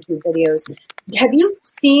any YouTube videos. Have you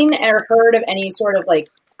seen or heard of any sort of, like,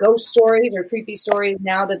 ghost stories or creepy stories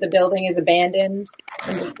now that the building is abandoned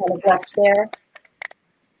and just kind of left there?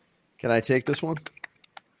 Can I take this one?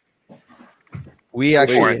 We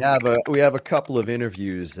actually have a couple of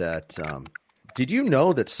interviews that. Did you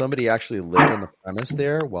know that somebody actually lived on the premise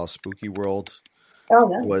there while Spooky World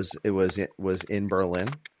was in Berlin?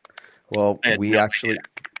 Well,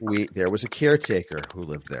 there was a caretaker who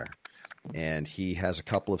lived there, and he has a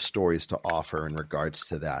couple of stories to offer in regards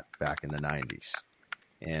to that back in the 90s,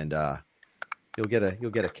 and you'll get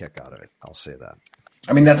a kick out of it. I'll say that.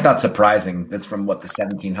 I mean, that's not surprising. That's from the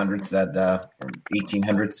 1700s or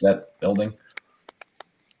 1800s, that building.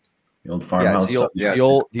 The old farmhouse.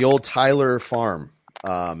 The old Tyler farm.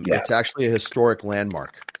 It's actually a historic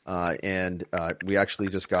landmark. And we actually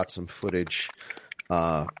just got some footage.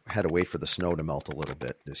 Had to wait for the snow to melt a little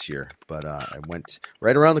bit this year, but I went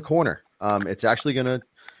right around the corner. It's actually going to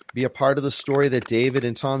be a part of the story that David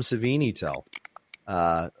and Tom Savini tell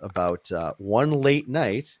about one late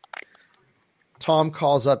night. Tom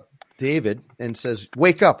calls up David and says,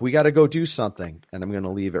 "Wake up, we got to go do something." And I'm going to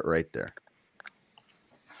leave it right there.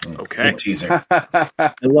 Okay. Good teaser.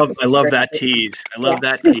 I love that tease.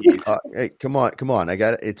 Hey, come on. I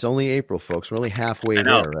got it. It's only April, folks. We're only halfway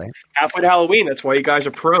there, right? Halfway to Halloween. That's why you guys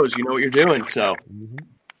are pros. You know what you're doing. So,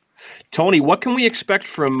 Tony, what can we expect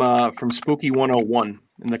from Spooky 101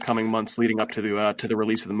 in the coming months leading up to the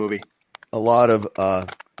release of the movie? A lot of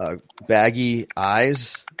baggy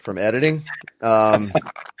eyes from editing,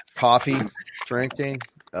 coffee drinking,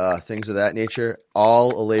 things of that nature.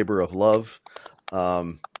 All a labor of love.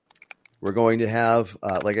 We're going to have,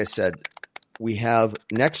 like I said, we have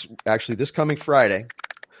this coming Friday,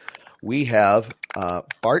 we have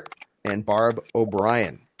Bart and Barb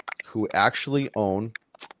O'Brien, who actually own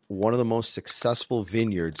one of the most successful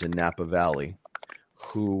vineyards in Napa Valley,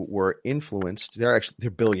 who were influenced. They're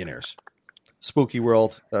billionaires. Spooky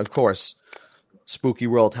World, of course, Spooky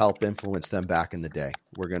World helped influence them back in the day.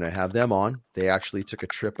 We're going to have them on. They actually took a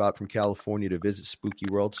trip out from California to visit Spooky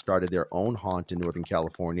World, started their own haunt in Northern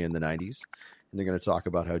California in the 90s. And they're going to talk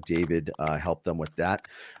about how David helped them with that.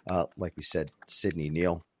 Like we said, Sydney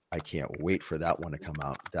Neal, I can't wait for that one to come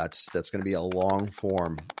out. That's going to be a long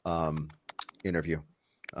form interview.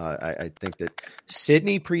 I think that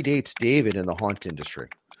Sydney predates David in the haunt industry.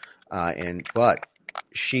 But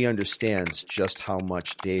she understands just how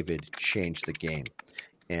much David changed the game,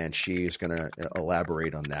 and she is going to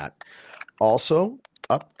elaborate on that. Also,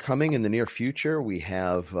 upcoming in the near future, we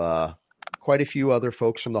have quite a few other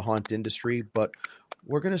folks from the haunt industry, but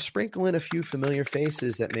we're going to sprinkle in a few familiar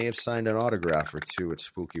faces that may have signed an autograph or two at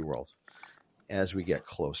Spooky World as we get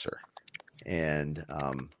closer. And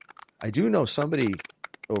I do know somebody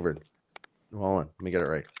over, hold on, let me get it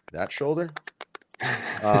right. That shoulder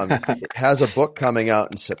has a book coming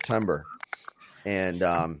out in September, and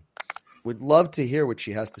would love to hear what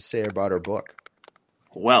she has to say about her book.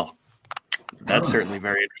 Well, that's certainly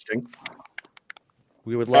very interesting.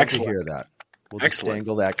 We would love to hear that. We'll just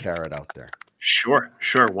dangle that carrot out there. Sure.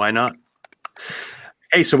 Why not?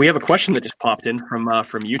 Hey, so we have a question that just popped in from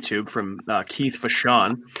YouTube from Keith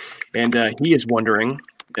Vachon, and he is wondering,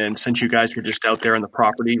 and since you guys were just out there on the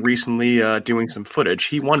property recently doing some footage,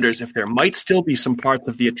 he wonders if there might still be some parts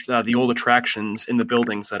of the old attractions in the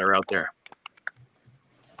buildings that are out there.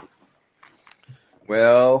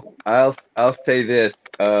 Well, I'll say this.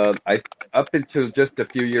 Up until just a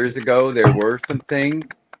few years ago, there were some things,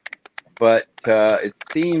 but it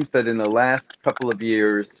seems that in the last couple of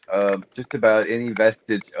years, just about any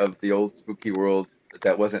vestige of the old Spooky World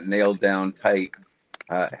that wasn't nailed down tight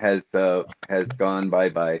has gone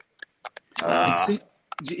bye-bye. See,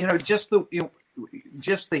 just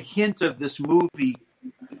the hint of this movie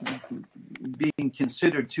being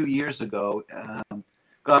considered 2 years ago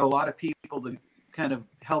got a lot of people to kind of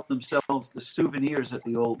help themselves to souvenirs at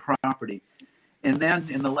the old property. And then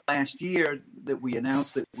in the last year that we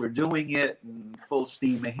announced that we're doing it and full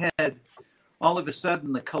steam ahead, all of a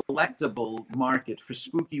sudden the collectible market for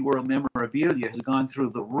Spooky World memorabilia has gone through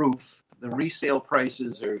the roof. The resale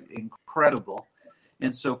prices are incredible.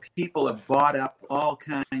 And so people have bought up all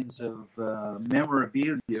kinds of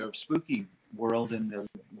memorabilia of Spooky World, and they're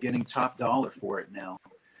getting top dollar for it now.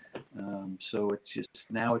 So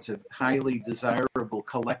it's a highly desirable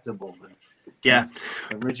collectible. Yeah.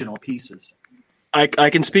 Original pieces. I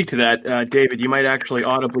can speak to that. David, you might actually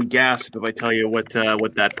audibly gasp if I tell you what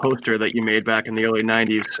that poster that you made back in the early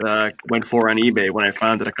 90s went for on eBay when I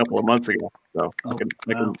found it a couple of months ago. So I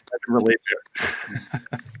can relate to it.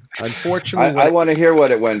 Unfortunately, I want to hear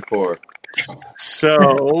what it went for.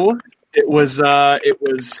 So it was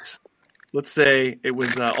let's say it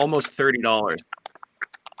was almost $30.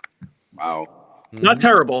 Wow. Not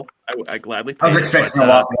terrible. I gladly paid. I was expecting a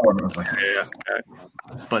lot more. I was like,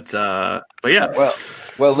 But yeah.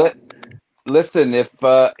 Well. Listen,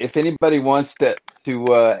 if anybody wants to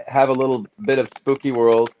have a little bit of Spooky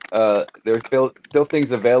World, there's still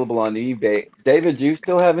things available on eBay. David, do you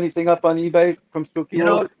still have anything up on eBay from Spooky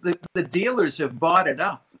World? The dealers have bought it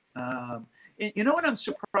up. You know what I'm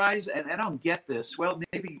surprised, and I don't get this. Well,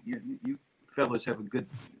 maybe you fellows have a good,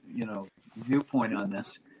 viewpoint on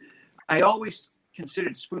this. I always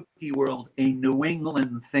considered Spooky World a New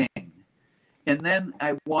England thing. And then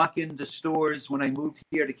I walk into stores when I moved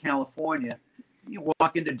here to California. You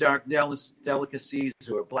walk into Dark Delicacies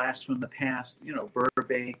or Blast from the Past,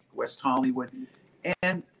 Burbank, West Hollywood,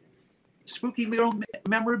 and Spooky World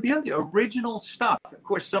memorabilia, original stuff. Of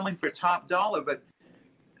course, selling for top dollar, but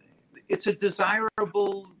it's a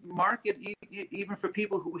desirable market even for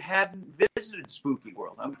people who hadn't visited Spooky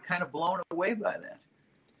World. I'm kind of blown away by that.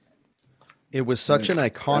 It was such an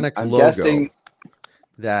iconic I'm logo. guessing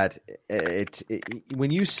that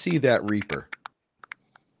when you see that Reaper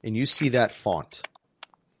and you see that font,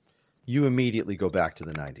 you immediately go back to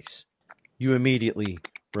the 90s. You immediately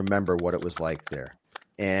remember what it was like there.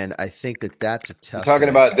 And I think that's a testament. You're talking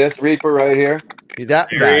about this Reaper right here? That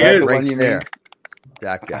guy right there.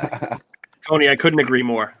 That guy. Tony, I couldn't agree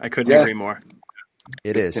more. Agree more.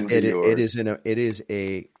 It is. It is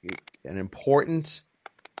an important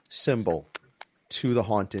symbol to the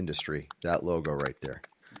haunt industry, that logo right there.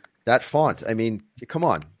 That font, I mean, come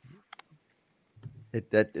on.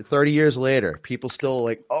 That 30 years later, people still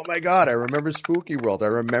like, oh my God, I remember Spooky World. I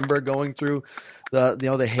remember going through the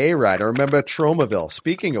hayride. I remember Tromaville.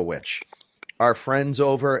 Speaking of which, our friends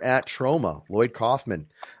over at Troma, Lloyd Kaufman,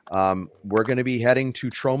 we're going to be heading to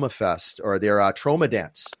Troma Fest, or their Troma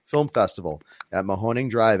Dance Film Festival at Mahoning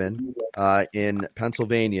Drive-In in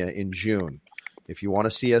Pennsylvania in June. If you want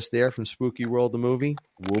to see us there from Spooky World, the movie,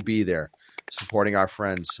 we'll be there supporting our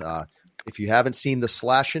friends. If you haven't seen the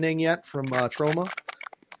Slashing yet from Troma,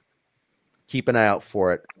 keep an eye out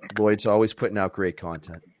for it. Lloyd's always putting out great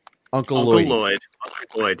content. Uncle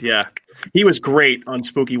Lloyd, yeah. He was great on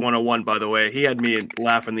Spooky 101, by the way. He had me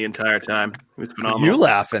laughing the entire time. It was phenomenal. You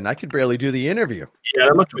laughing? I could barely do the interview. Yeah,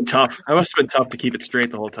 that must have been tough. That must have been tough to keep it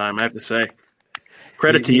straight the whole time, I have to say.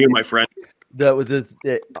 Credit to you, my friend.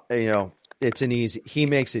 It's an easy. He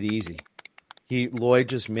makes it easy. Lloyd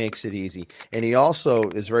just makes it easy. And he also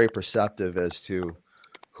is very perceptive as to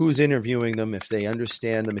who's interviewing them, if they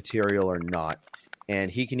understand the material or not. And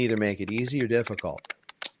he can either make it easy or difficult.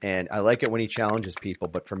 And I like it when he challenges people.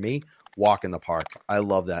 But for me, walk in the park. I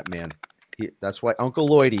love that man. That's why Uncle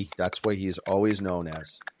Lloydie, that's what he's always known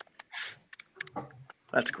as.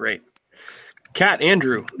 That's great. Kat,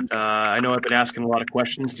 Andrew, I know I've been asking a lot of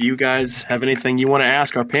questions. Do you guys have anything you want to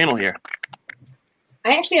ask our panel here?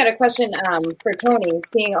 I actually had a question for Tony,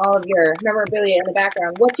 seeing all of your memorabilia in the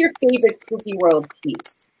background. What's your favorite Spooky World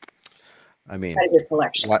piece? I mean, out of your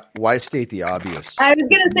collection? Why state the obvious? I was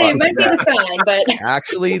going to say it might be the sign, but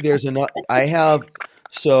actually, there's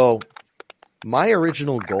my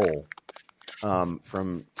original goal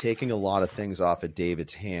from taking a lot of things off of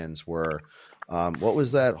David's hands were,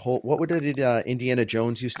 what did Indiana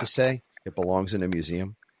Jones used to say? It belongs in a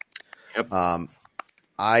museum. Yep.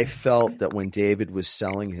 I felt that when David was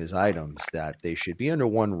selling his items that they should be under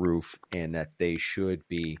one roof and that they should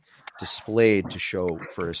be displayed to show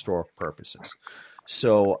for historic purposes.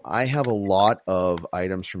 So I have a lot of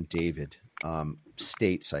items from David,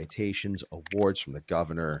 state citations, awards from the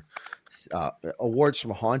governor, awards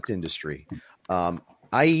from haunt industry.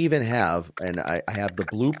 I even have, and I have the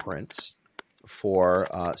blueprints for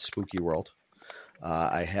Spooky World.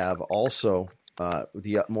 I have also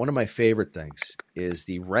one of my favorite things is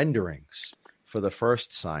the renderings for the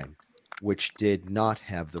first sign, which did not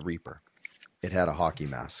have the Reaper. It had a hockey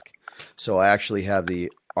mask. So I actually have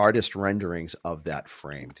the artist renderings of that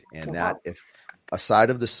framed. And that, if aside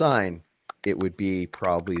of the sign, it would be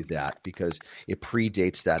probably that because it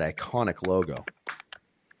predates that iconic logo.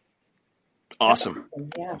 Awesome.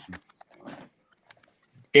 Yeah.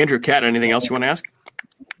 Andrew, Kat, anything else you want to ask?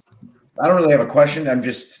 I don't really have a question.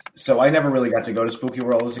 I never really got to go to Spooky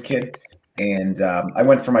World as a kid. And I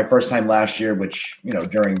went for my first time last year, which,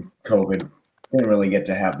 during COVID, didn't really get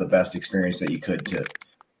to have the best experience that you could to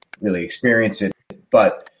really experience it.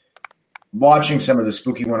 But watching some of the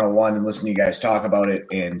Spooky 101 and listening to you guys talk about it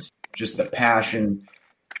and just the passion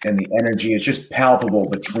and the energy, it's just palpable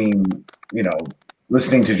between,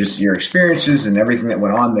 listening to just your experiences and everything that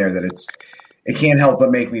went on there, that it can't help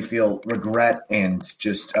but make me feel regret and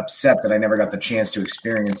just upset that I never got the chance to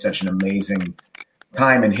experience such an amazing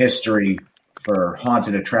time in history for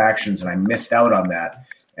haunted attractions, and I missed out on that.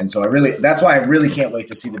 And so that's why I really can't wait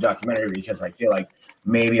to see the documentary, because I feel like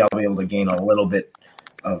maybe I'll be able to gain a little bit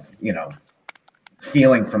of,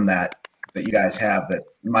 feeling from that you guys have, that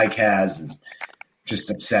Mike has, and just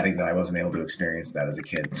upsetting that I wasn't able to experience that as a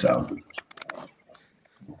kid. So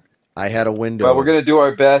I had a window. Well, we're going to do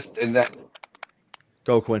our best in that.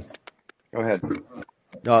 Go, Quinn. Go ahead.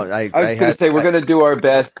 No, I was going to say we're going to do our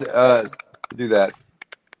best to do that.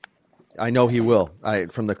 I know he will.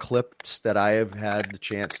 From the clips that I have had the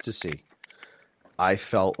chance to see, I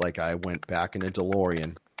felt like I went back in a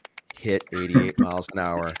DeLorean, hit 88 miles an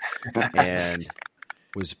hour, and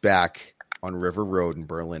was back on River Road in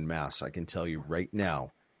Berlin, Mass. I can tell you right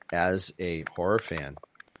now, as a horror fan,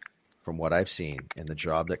 from what I've seen and the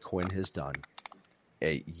job that Quinn has done,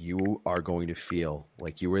 you are going to feel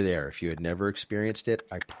like you were there. If you had never experienced it,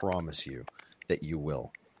 I promise you that you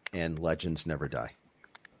will. And legends never die.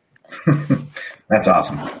 That's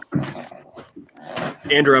awesome.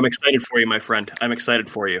 Andrew, I'm excited for you, my friend. I'm excited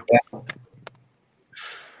for you. Yeah.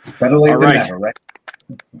 Better late than never, right?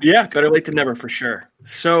 Yeah, better late than never for sure.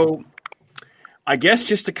 So I guess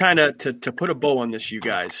just to kind of to put a bow on this, you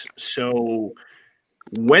guys. So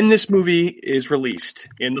when this movie is released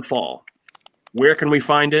in the fall, where can we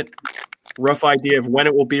find it? Rough idea of when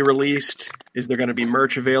it will be released. Is there going to be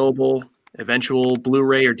merch available? Eventual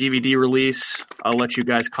Blu-ray or DVD release? I'll let you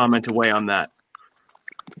guys comment away on that.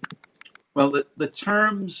 Well, the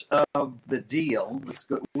terms of the deal, let's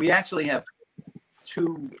go. We actually have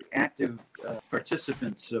two active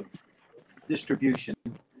participants of distribution.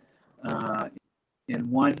 And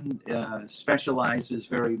one specializes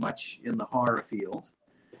very much in the horror field,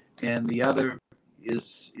 and the other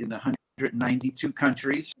is in 192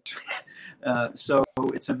 countries. So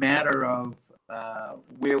it's a matter of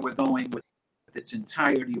where we're going with its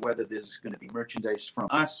entirety, whether there's going to be merchandise from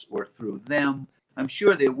us or through them. I'm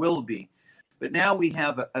sure there will be. But now we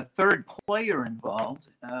have a third player involved,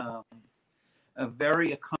 a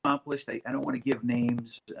very accomplished, I don't want to give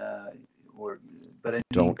names, but I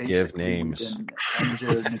don't give names.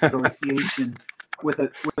 Under negotiation with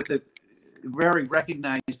a very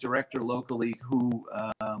recognized director locally who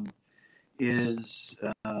is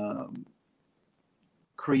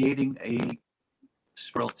creating a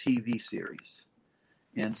Squirrel TV series,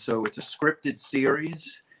 and so it's a scripted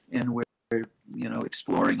series, and we're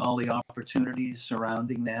exploring all the opportunities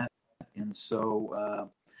surrounding that, and so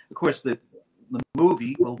of course the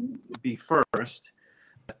movie will be first.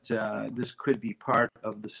 But this could be part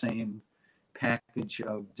of the same package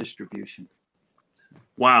of distribution.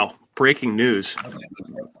 Wow. Breaking news.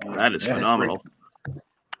 That is phenomenal.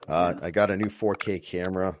 I got a new 4K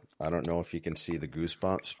camera. I don't know if you can see the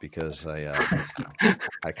goosebumps because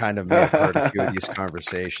I kind of may have heard a few of these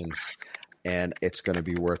conversations, and it's going to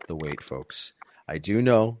be worth the wait, folks. I do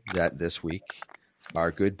know that this week,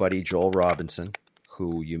 our good buddy Joel Robinson,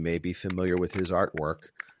 who you may be familiar with his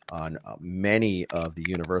artwork on many of the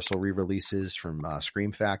Universal re-releases from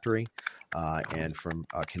Scream Factory and from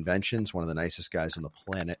conventions, one of the nicest guys on the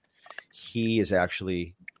planet. He has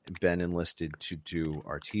actually been enlisted to do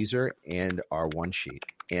our teaser and our one sheet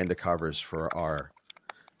and the covers for our,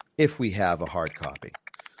 if we have a hard copy.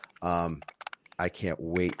 I can't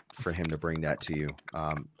wait for him to bring that to you.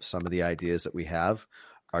 Some of the ideas that we have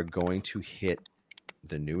are going to hit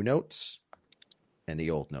the new notes and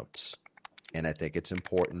the old notes. And I think it's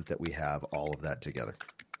important that we have all of that together.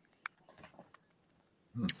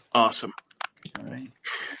 Awesome. All right.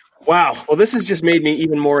 Wow. Well, this has just made me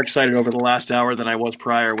even more excited over the last hour than I was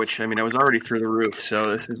prior, which, I mean, I was already through the roof. So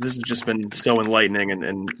this has just been so enlightening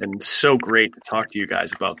and so great to talk to you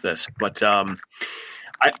guys about this. But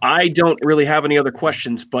I don't really have any other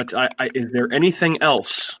questions, but is there anything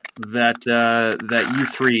else that you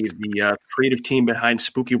three, the creative team behind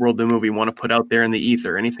Spooky World the movie, want to put out there in the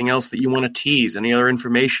ether? Anything else that you want to tease? Any other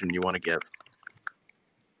information you want to give?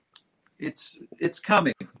 It's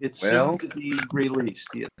coming. It's soon to be released.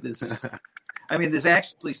 Yeah, there's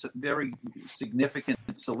actually some very significant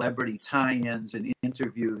celebrity tie-ins and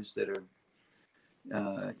interviews that are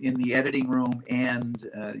in the editing room and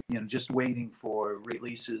just waiting for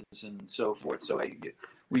releases and so forth. So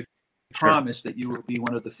we promise that you will be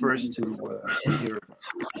one of the first to hear.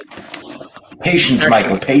 Patience,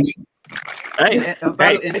 Michael. Patience. Hey,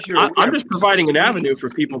 I'm just providing an avenue for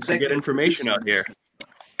people to get information out here.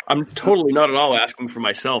 I'm totally not at all asking for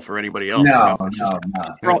myself or anybody else. No.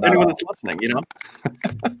 For anyone that's listening,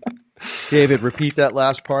 David, repeat that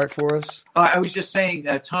last part for us. I was just saying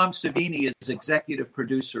Tom Savini is executive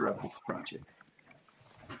producer of the project.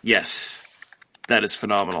 Yes, that is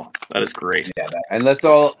phenomenal. That is great. Yeah, and let's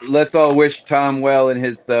all wish Tom well in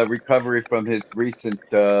his recovery from his recent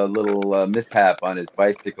little mishap on his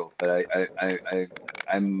bicycle. But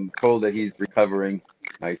I'm told that he's recovering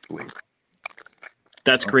nicely.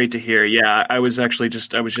 That's great to hear. Yeah, I was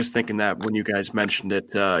just thinking that when you guys mentioned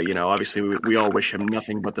it. Obviously we all wish him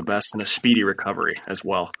nothing but the best and a speedy recovery as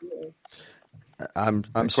well. I'm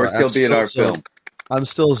of sorry. course, he'll be in our film. I'm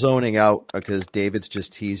still zoning out because David's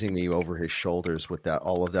just teasing me over his shoulders with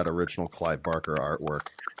all of that original Clive Barker artwork.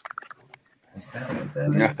 Is that what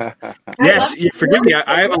that is? Yes, forgive me.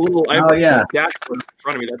 I have a little dashboard in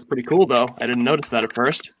front of me. That's pretty cool, though. I didn't notice that at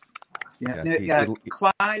first. Yeah.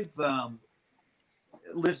 Clive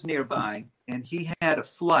lives nearby, and he had a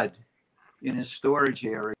flood in his storage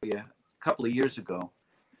area a couple of years ago.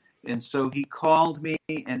 And so he called me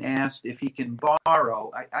and asked if he can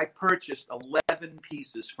borrow. I purchased 11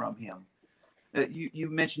 pieces from him. You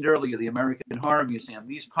mentioned earlier the American Horror Museum.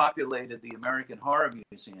 These populated the American Horror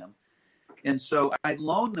Museum. And so I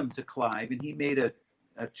loaned them to Clive, and he made a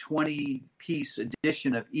 20-piece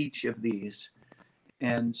edition of each of these.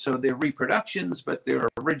 And so they're reproductions, but they're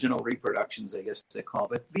original reproductions, I guess they call.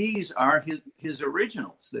 But these are his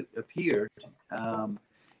originals that appeared.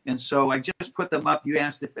 And so I just put them up. You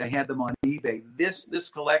asked if I had them on eBay. This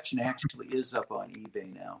collection actually is up on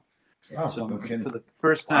eBay now. Oh, so okay. for the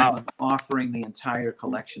first time, I'm offering the entire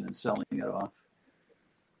collection and selling it off.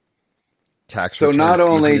 So not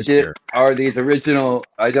only are these original,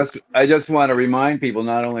 I just want to remind people,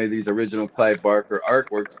 not only these original Clive Barker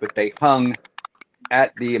artworks, but they hung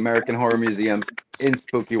at the American Horror Museum in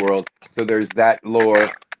Spooky World. So there's that lore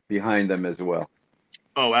behind them as well.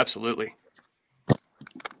 Oh, absolutely.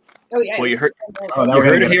 Oh yeah. Well, you heard Oh, now you we're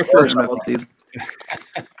heard gonna it get here a first. close-up.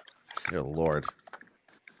 Good Lord.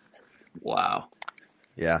 Wow.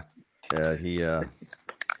 Yeah. He's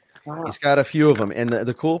Wow. got a few of them. And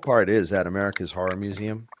the cool part is that America's Horror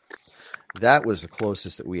Museum, that was the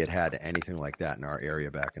closest that we had to anything like that in our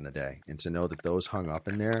area back in the day. And to know that those hung up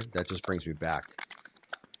in there, that just brings me back.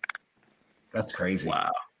 That's crazy.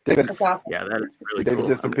 Wow. David, That's awesome. Yeah, that is really David cool.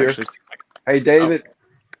 disappeared. I'm actually- hey, David.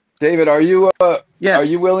 David, are you Yes. are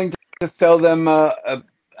you willing to sell them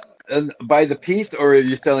by the piece, or are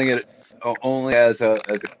you selling it only as a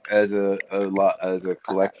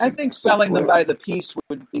collection? I think selling them by the piece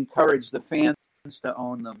would encourage the fans to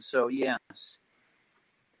own them. So yes.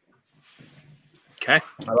 Okay.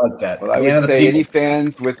 I like that. Well, I At the end would of the say people-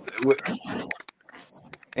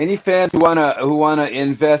 any fans who wanna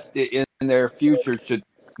invest in their future should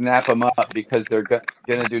snap them up, because they're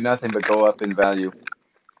gonna do nothing but go up in value.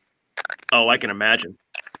 Oh, I can imagine.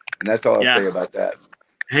 And that's all I'll Yeah. say about that.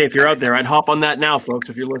 Hey, if you're out there, I'd hop on that now, folks,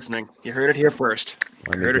 if you're listening. You heard it here first.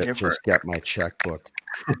 Let You heard it me here first. just get my checkbook.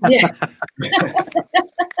 Yeah.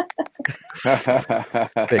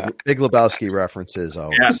 Big Lebowski references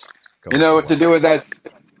always. Yeah. go You know what to well. do with that?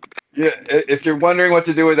 Yeah, if you're wondering what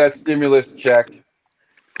to do with that stimulus check,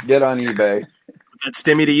 get on eBay. That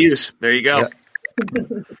stimmy to use. There you go. Yeah.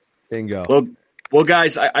 Bingo. Well,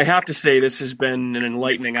 guys, I have to say this has been an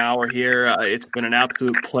enlightening hour here. It's been an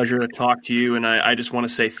absolute pleasure to talk to you, and I just want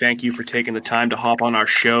to say thank you for taking the time to hop on our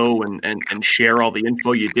show and share all the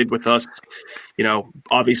info you did with us. You know,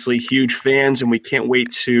 obviously huge fans, and we can't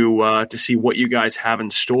wait to see what you guys have in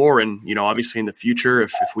store. And you know, obviously in the future,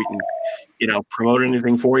 if we can, you know, promote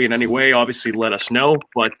anything for you in any way, obviously let us know.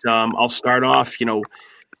 But I'll start off, you know.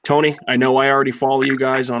 Tony, I know I already follow you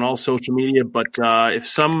guys on all social media, but if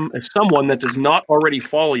someone that does not already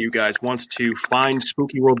follow you guys wants to find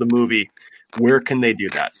Spooky World the movie, where can they do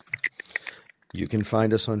that? You can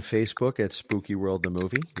find us on Facebook at Spooky World the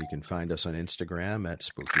Movie. You can find us on Instagram at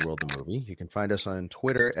Spooky World the Movie. You can find us on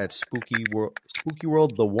Twitter at Spooky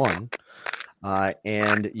World the One.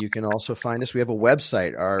 And you can also find us. We have a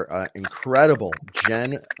website. Our incredible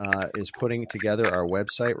Jen is putting together our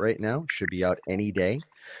website right now. Should be out any day.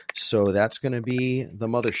 So that's going to be the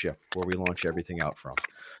mothership where we launch everything out from.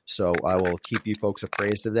 So I will keep you folks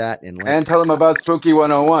appraised of that. And tell them about Spooky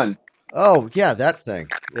 101. Oh yeah, that thing.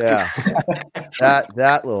 Yeah,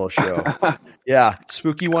 that little show. Yeah,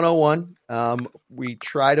 Spooky 101. We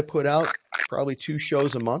try to put out probably 2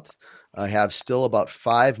 shows a month. I have still about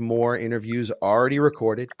 5 more interviews already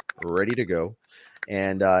recorded, ready to go.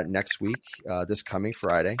 And next week, this coming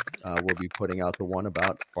Friday, we'll be putting out the one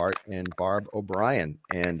about Bart and Barb O'Brien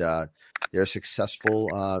and their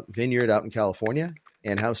successful vineyard out in California,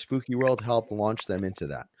 and how Spooky World helped launch them into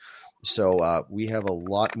that. So we have a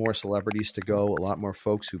lot more celebrities to go, a lot more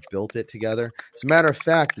folks who built it together. As a matter of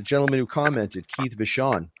fact, the gentleman who commented, Keith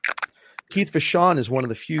Vachon. Keith Vachon is one of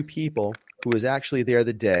the few people who was actually there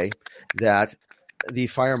the day that the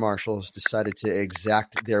fire marshals decided to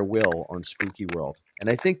exact their will on Spooky World. And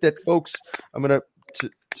I think that folks, I'm going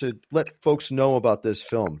to let folks know about this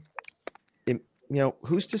film. You know,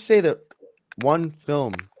 who's to say that one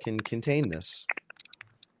film can contain this?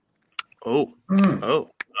 Oh.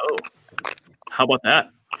 How about that?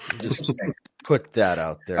 Just put that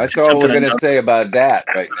out there. That's all we're going to say about that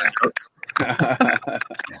right now.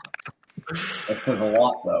 That says a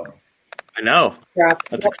lot, though. I know.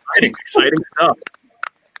 That's exciting stuff.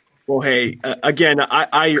 Well, hey, again,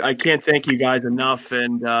 I can't thank you guys enough,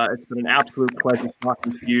 and it's been an absolute pleasure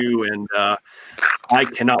talking to you, and I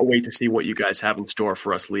cannot wait to see what you guys have in store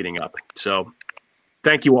for us leading up. So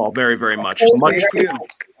thank you all very, very much.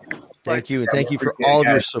 Thank you, and thank you for all of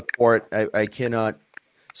your support. I cannot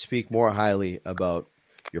speak more highly about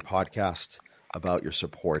your podcast, about your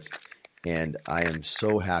support, and I am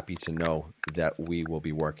so happy to know that we will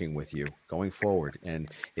be working with you going forward. And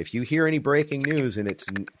if you hear any breaking news and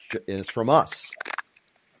it's from us,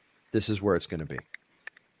 this is where it's going to be.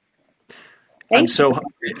 I'm so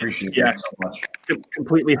Appreciate that so much.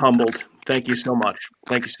 Completely humbled. Thank you so much.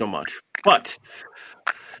 Thank you so much. But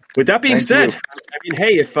with that being said, I mean,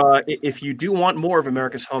 hey, if you do want more of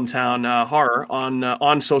America's Hometown Horror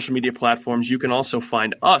on social media platforms, you can also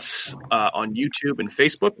find us on YouTube and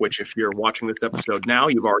Facebook, which if you're watching this episode now,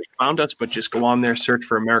 you've already found us, but just go on there, search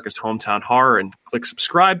for America's Hometown Horror and click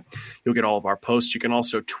subscribe. You'll get all of our posts. You can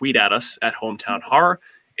also tweet at us at Hometown Horror,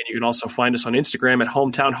 and you can also find us on Instagram at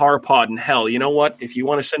Hometown Horror Pod. And hell, you know what? If you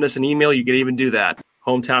want to send us an email, you can even do that.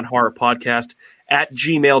 Hometown Horror Podcast at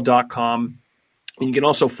gmail.com. And you can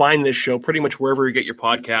also find this show pretty much wherever you get your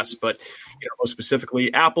podcasts, but most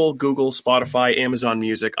specifically Apple, Google, Spotify, Amazon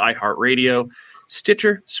Music, iHeartRadio,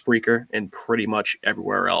 Stitcher, Spreaker, and pretty much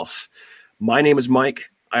everywhere else. My name is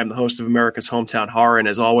Mike. I am the host of America's Hometown Horror, and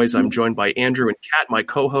as always, I'm joined by Andrew and Kat, my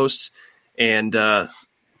co-hosts. And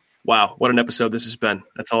wow, what an episode this has been.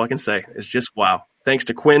 That's all I can say. It's just wow. Thanks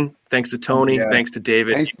to Quinn. Thanks to Tony. Yes. Thanks to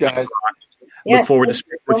David. Thanks, guys. Look forward to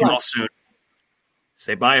speaking with you all soon.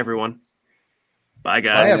 Say bye, everyone. Bye,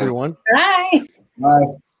 guys. Bye, everyone. Bye. Bye.